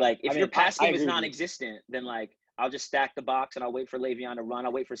 Yeah. Like, if your pass game is agree with you. non-existent, then like, I'll just stack the box and I'll wait for Le'Veon to run.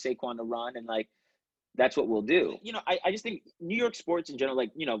 I'll wait for Saquon to run, and like, that's what we'll do. You know, I just think New York sports in general,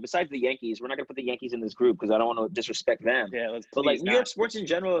 like, you know, besides the Yankees, we're not going to put the Yankees in this group because I don't want to disrespect them. Yeah, but like New York sports in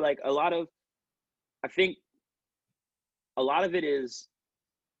general, like I think a lot of it is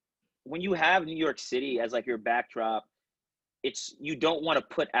when you have New York City as like your backdrop, you don't want to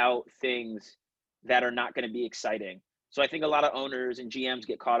put out things that are not going to be exciting. So I think a lot of owners and GMs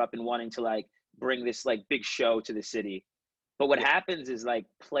get caught up in wanting to like bring this like big show to the city. But what happens is like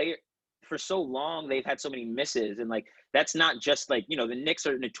for so long, they've had so many misses. And like, that's not just like, you know, the Knicks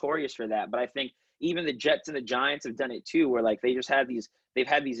are notorious for that. But I think even the Jets and the Giants have done it too, where like they've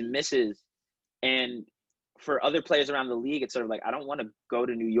had these misses. And for other players around the league, it's sort of like, I don't want to go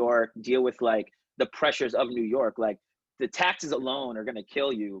to New York, deal with like the pressures of New York. Like, the taxes alone are going to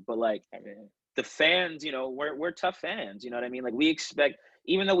kill you. But like, I mean, the fans, you know, we're tough fans. You know what I mean? Like, we expect,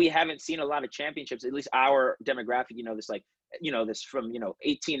 even though we haven't seen a lot of championships, at least our demographic, you know, this like, you know, this from, you know,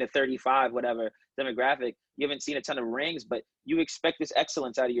 18 to 35, whatever demographic, you haven't seen a ton of rings, but you expect this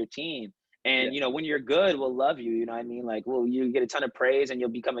excellence out of your team. And, you know, when you're good, we'll love you. You know what I mean? Like, well, you get a ton of praise and you'll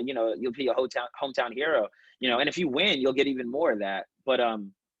become you'll be a hometown hero, you know, and if you win, you'll get even more of that. But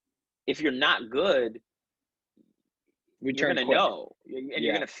if you're not good, you're going to know, and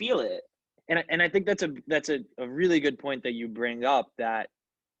you're going to feel it. And I think that's a really good point that you bring up, that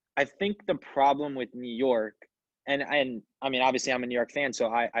I think the problem with New York and I mean, obviously I'm a New York fan,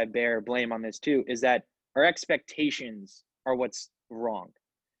 so I bear blame on this too, is that our expectations are what's wrong.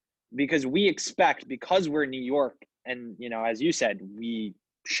 Because we expect, because we're New York, and as you said, we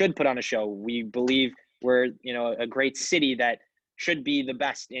should put on a show. We believe we're a great city that should be the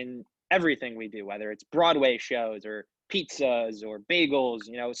best in everything we do, whether it's Broadway shows or pizzas or bagels,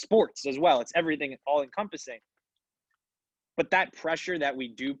 sports as well. It's everything, all encompassing. But that pressure that we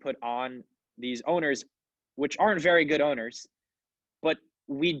do put on these owners, which aren't very good owners, but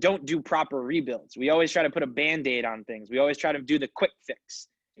we don't do proper rebuilds. We always try to put a Band-Aid on things. We always try to do the quick fix.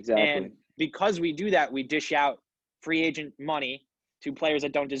 Exactly. And because we do that, we dish out free agent money to players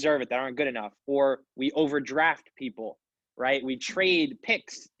that don't deserve it, that aren't good enough, or we overdraft people, right? We trade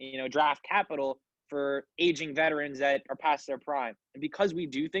picks, draft capital for aging veterans that are past their prime. And because we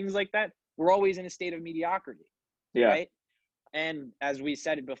do things like that, we're always in a state of mediocrity, right? And as we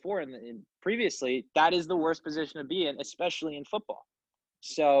said it before and previously, that is the worst position to be in, especially in football.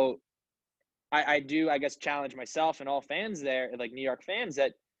 So I do, I guess, challenge myself and all fans there, like New York fans,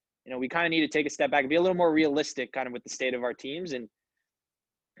 that, we kind of need to take a step back and be a little more realistic kind of with the state of our teams. And,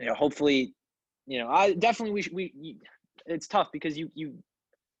 hopefully, I definitely, it's tough because you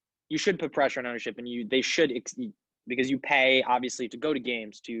should put pressure on ownership, and they should, because you pay obviously to go to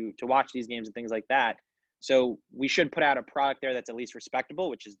games, to watch these games and things like that. So we should put out a product there that's at least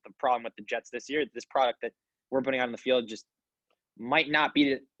respectable, which is the problem with the Jets this year. This product that we're putting out on the field just might not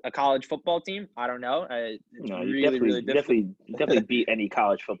beat a college football team. I don't know. It's really definitely beat any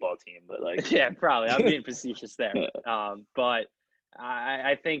college football team, but yeah, probably. I'm being facetious there. But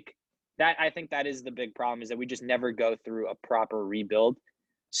I think that is the big problem, is that we just never go through a proper rebuild,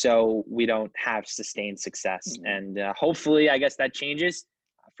 so we don't have sustained success. And hopefully, I guess that changes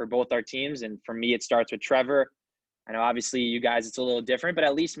for both our teams. And for me, it starts with Trevor. I know obviously you guys, it's a little different, but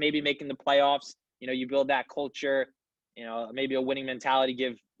at least maybe making the playoffs, you build that culture, maybe a winning mentality,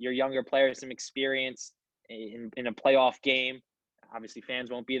 give your younger players some experience in a playoff game. Obviously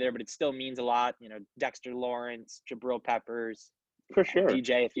fans won't be there, but it still means a lot. Dexter Lawrence, Jabril Peppers, for sure,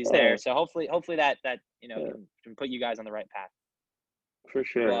 DJ, if he's there. So hopefully that can put you guys on the right path. For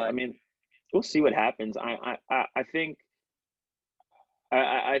sure. But, I mean, we'll see what happens. I think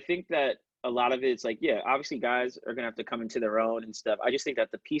that a lot of it's like, yeah, obviously guys are gonna have to come into their own and stuff. I just think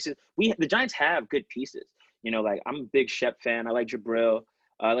that the pieces the Giants have good pieces. Like I'm a big Shep fan. I like Jabril.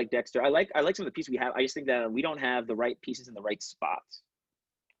 I like Dexter. I like some of the pieces we have. I just think that we don't have the right pieces in the right spots.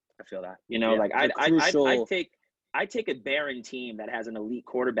 I feel that. I take a barren team that has an elite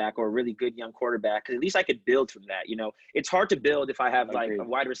quarterback or a really good young quarterback, because at least I could build from that. It's hard to build if I have a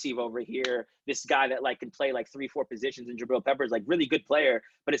wide receiver over here, this guy that can play 3-4 positions, and Jabril Peppers really good player,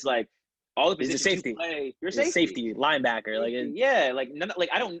 but it's all the positions safety. You play, you're safety linebacker.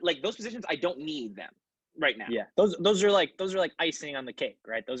 I don't those positions. I don't need them right now. Yeah, those are like icing on the cake,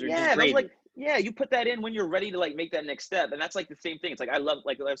 right? Those are just gravy. You put that in when you're ready to make that next step, and that's the same thing. It's I love,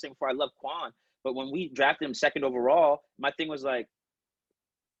 like I was saying before, I love Quan. But when we drafted him second overall, my thing was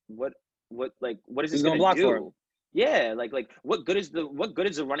what is this going to do? For him? Yeah, what good is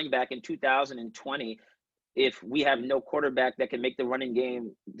the running back in 2020 if we have no quarterback that can make the running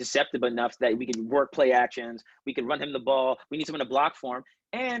game deceptive enough that we can work play actions, we can run him the ball, we need someone to block for him.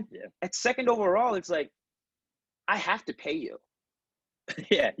 And at second overall, it's I have to pay you.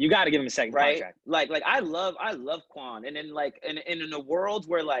 Yeah, you got to give him a second contract. I love Quan, and then in a world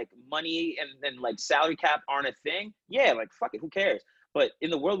where money and then salary cap aren't a thing, fuck it, who cares? But in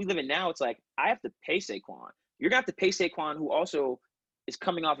the world we live in now, it's I have to pay Saquon. You're gonna have to pay Saquon, who also is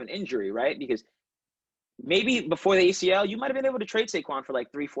coming off an injury, right? Because maybe before the ACL, you might have been able to trade Saquon for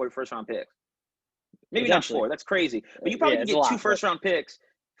 3-4 first-round picks. Maybe not 4. That's crazy, but you probably can get 2 first-round picks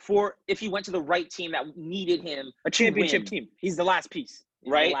for if he went to the right team that needed him, a championship team. He's the last piece,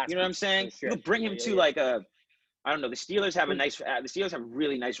 right? You know what I'm saying? Sure. You could bring him to I don't know. The Steelers have the Steelers have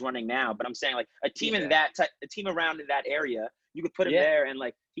really nice running now, but I'm saying a team in that a team around in that area, you could put him there, and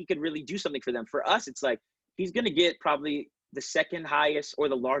he could really do something for them. For us, it's he's gonna get probably the second highest or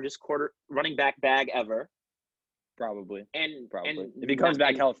the largest running back bag ever, probably. And if he comes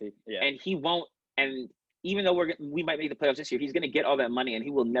back healthy, and he won't. And even though we might make the playoffs this year, he's going to get all that money, and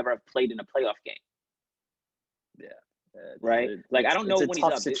he will never have played in a playoff game. Yeah, right. I don't know when he's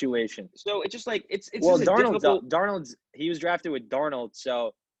up. It's a tough situation. So it's just it's well, just Darnold's he was drafted with Darnold,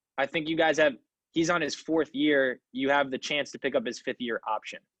 so I think you guys he's on his 4th year. You have the chance to pick up his 5th year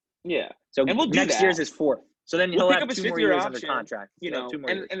option. Yeah. So and next year's his 4th. So then he'll have 2 more years under contract. And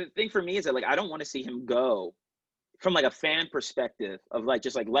the thing for me is that I don't want to see him go from a fan perspective of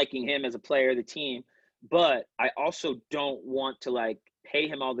just liking him as a player, the team. But I also don't want to pay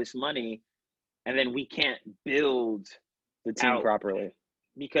him all this money and then we can't build the team out properly.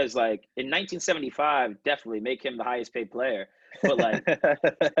 because like in 1975, definitely make him the highest paid player. But like,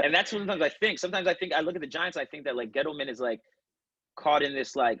 and that's sometimes I think. Sometimes I think I look at the Giants. I think that like Gettleman is like caught in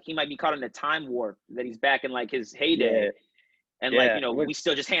this like he might be caught in a time warp that he's back in like his heyday. Yeah. And Yeah. we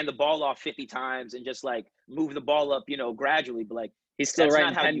still just hand the ball off 50 times and just like move the ball up, gradually. But like He's still that's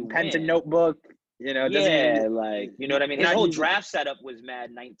writing not how you pen to win. notebook. It doesn't Yeah, even, like you know what I mean. His whole draft setup was mad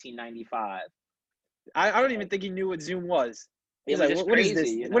 1995. I don't even think he knew what Zoom was. It He's was like, just what is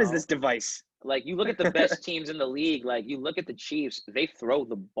crazy, this? What is this device? Like you look at the best teams in the league. Like you look at the Chiefs, they throw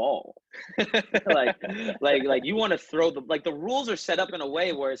the ball. like you want to throw the rules are set up in a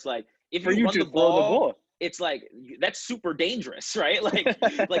way where it's like if For you you run to the throw the ball, ball. it's like that's super dangerous, right? Like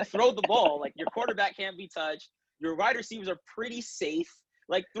throw the ball. Like your quarterback can't be touched. Your wide receivers are pretty safe.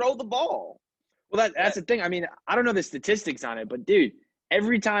 Like throw the ball. Well, that's the thing. I mean, I don't know the statistics on it, but dude,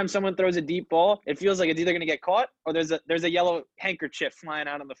 every time someone throws a deep ball, it feels like it's either going to get caught or there's a yellow handkerchief flying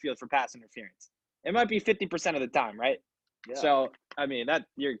out on the field for pass interference. It might be 50% of the time, right? Yeah. So, I mean, that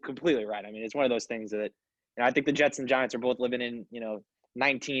you're completely right. I mean, it's one of those things that I think the Jets and Giants are both living in,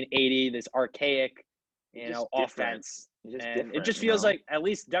 1980, this archaic, offense. And it just feels like, at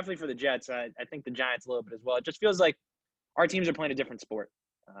least definitely for the Jets, I think the Giants a little bit as well. It just feels like our teams are playing a different sport.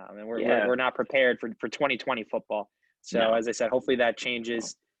 And we're not prepared for 2020 football. So as I said, hopefully that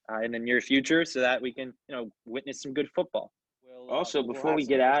changes in the near future so that we can witness some good football. Also, before we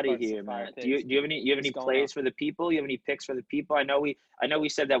get out of here, man, do you have any plays for the people? You have any picks for the people? I know we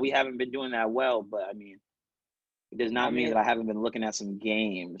said that we haven't been doing that well, but I mean, it does not mean that I haven't been looking at some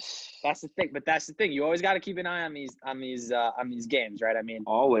games. That's the thing. But that's the thing. You always got to keep an eye on these games, right? I mean,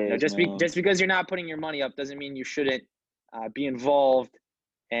 always. Just because you're not putting your money up doesn't mean you shouldn't be involved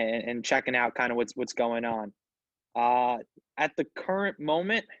and checking out kind of what's going on. At the current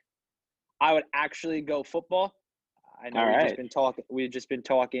moment, I would actually go football. I know we've just been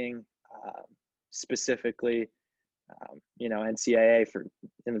talking specifically, NCAA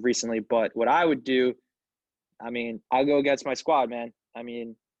recently. But what I would do, I mean, I'll go against my squad, man. I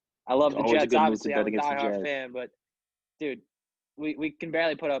mean, I love the Jets. Obviously, I'm a diehard fan, but dude, we can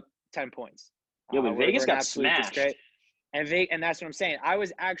barely put up 10 points. Yeah, but Vegas got smashed. And that's what I'm saying. I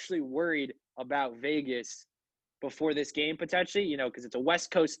was actually worried about Vegas before this game potentially, because it's a West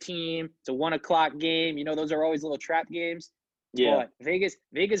Coast team. It's a 1:00 game. Those are always little trap games. Yeah. But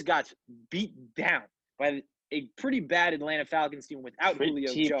Vegas got beat down by a pretty bad Atlanta Falcons team without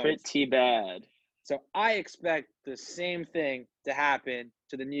Julio Jones. Pretty bad. So I expect the same thing to happen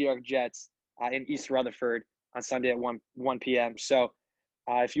to the New York Jets in East Rutherford on Sunday at 1 p.m. So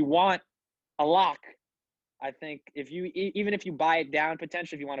if you want a lock, I think even if you buy it down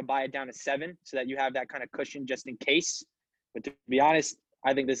potentially, if you want to buy it down to 7 so that you have that kind of cushion just in case. But to be honest,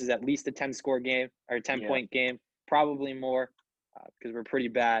 I think this is at least a 10-score game or a 10-point game, probably more because we're pretty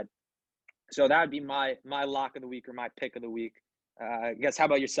bad. So that would be my lock of the week or my pick of the week. I guess how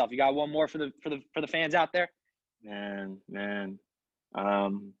about yourself? You got one more for the fans out there? Man.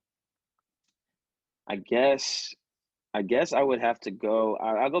 I guess I would have to go.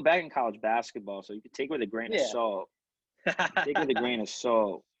 I'll go back in college basketball, so you can take it with a grain of salt. Take it with a grain of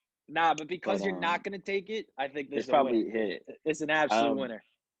salt. Nah, but because you're not going to take it, I think this is probably hit. It's an absolute winner.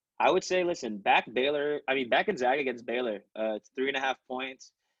 I would say, listen, back Gonzaga against Baylor. It's 3.5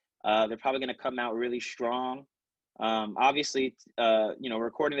 points. They're probably going to come out really strong. Obviously, we're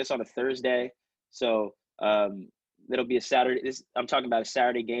recording this on a Thursday, so it'll be a Saturday. I'm talking about a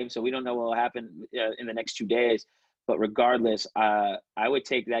Saturday game, so we don't know what will happen in the next 2 days. But regardless, I would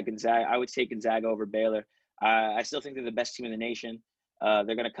take Gonzaga. I would take Gonzaga over Baylor. I still think they're the best team in the nation.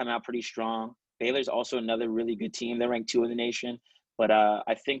 They're going to come out pretty strong. Baylor's also another really good team. They're ranked 2 in the nation. But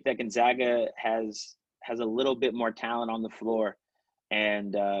I think that Gonzaga has a little bit more talent on the floor.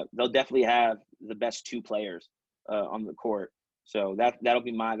 And they'll definitely have the best 2 players on the court. So that'll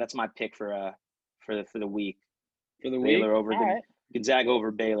be that's my pick for the week. For the Baylor week? over Gonzaga over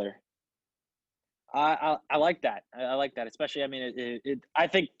Baylor. I like that. I like that, especially. I mean, I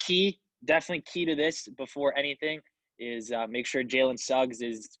think definitely key to this before anything is make sure Jalen Suggs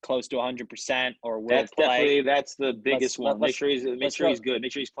is close to 100% or will play. That's the biggest one. Make sure he's good. Make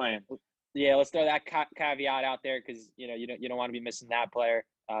sure he's playing. Yeah, let's throw that caveat out there because you don't want to be missing that player.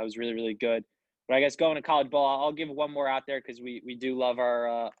 It was really, really good. But I guess going to college ball, I'll give one more out there because we do love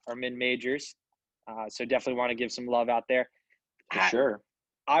our mid majors. So definitely want to give some love out there. For sure.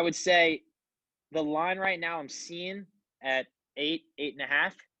 I would say the line right now I'm seeing at 8.5.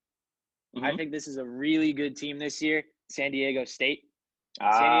 Mm-hmm. I think this is a really good team this year. San Diego State.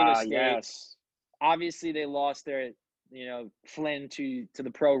 Yes. Obviously, they lost their Flynn to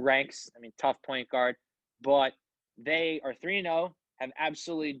the pro ranks. I mean, tough point guard, but they are 3-0, have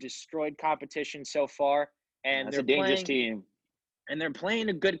absolutely destroyed competition so far, and That's they're a dangerous playing, team. and they're playing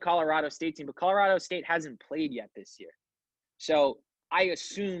a good Colorado State team, but Colorado State hasn't played yet this year. So I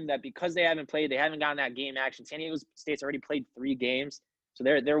assume that because they haven't played, they haven't gotten that game action. San Diego State's already played 3 games, so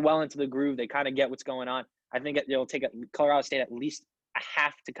they're well into the groove. They kind of get what's going on. I think it'll take Colorado State at least a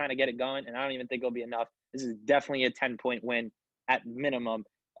half to kind of get it going, and I don't even think it'll be enough. This is definitely a 10-point win at minimum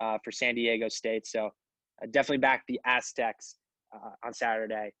for San Diego State. So definitely back the Aztecs on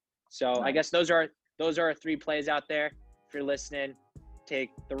Saturday. So Nice. I guess those are our 3 plays out there. If you're listening, take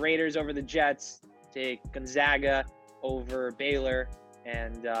the Raiders over the Jets, take Gonzaga over Baylor,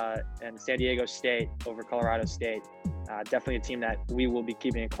 and San Diego State over Colorado State. Definitely a team that we will be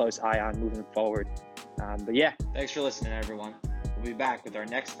keeping a close eye on moving forward. But yeah. Thanks for listening, everyone. We'll be back with our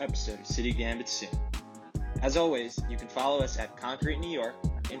next episode of City Gambit soon. As always, you can follow us at Concrete New York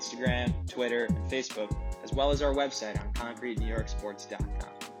on Instagram, Twitter, and Facebook, as well as our website on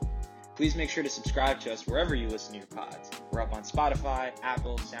concretenewyorksports.com. Please make sure to subscribe to us wherever you listen to your pods. We're up on Spotify,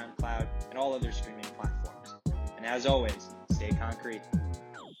 Apple, SoundCloud, and all other streaming platforms. And as always, stay concrete.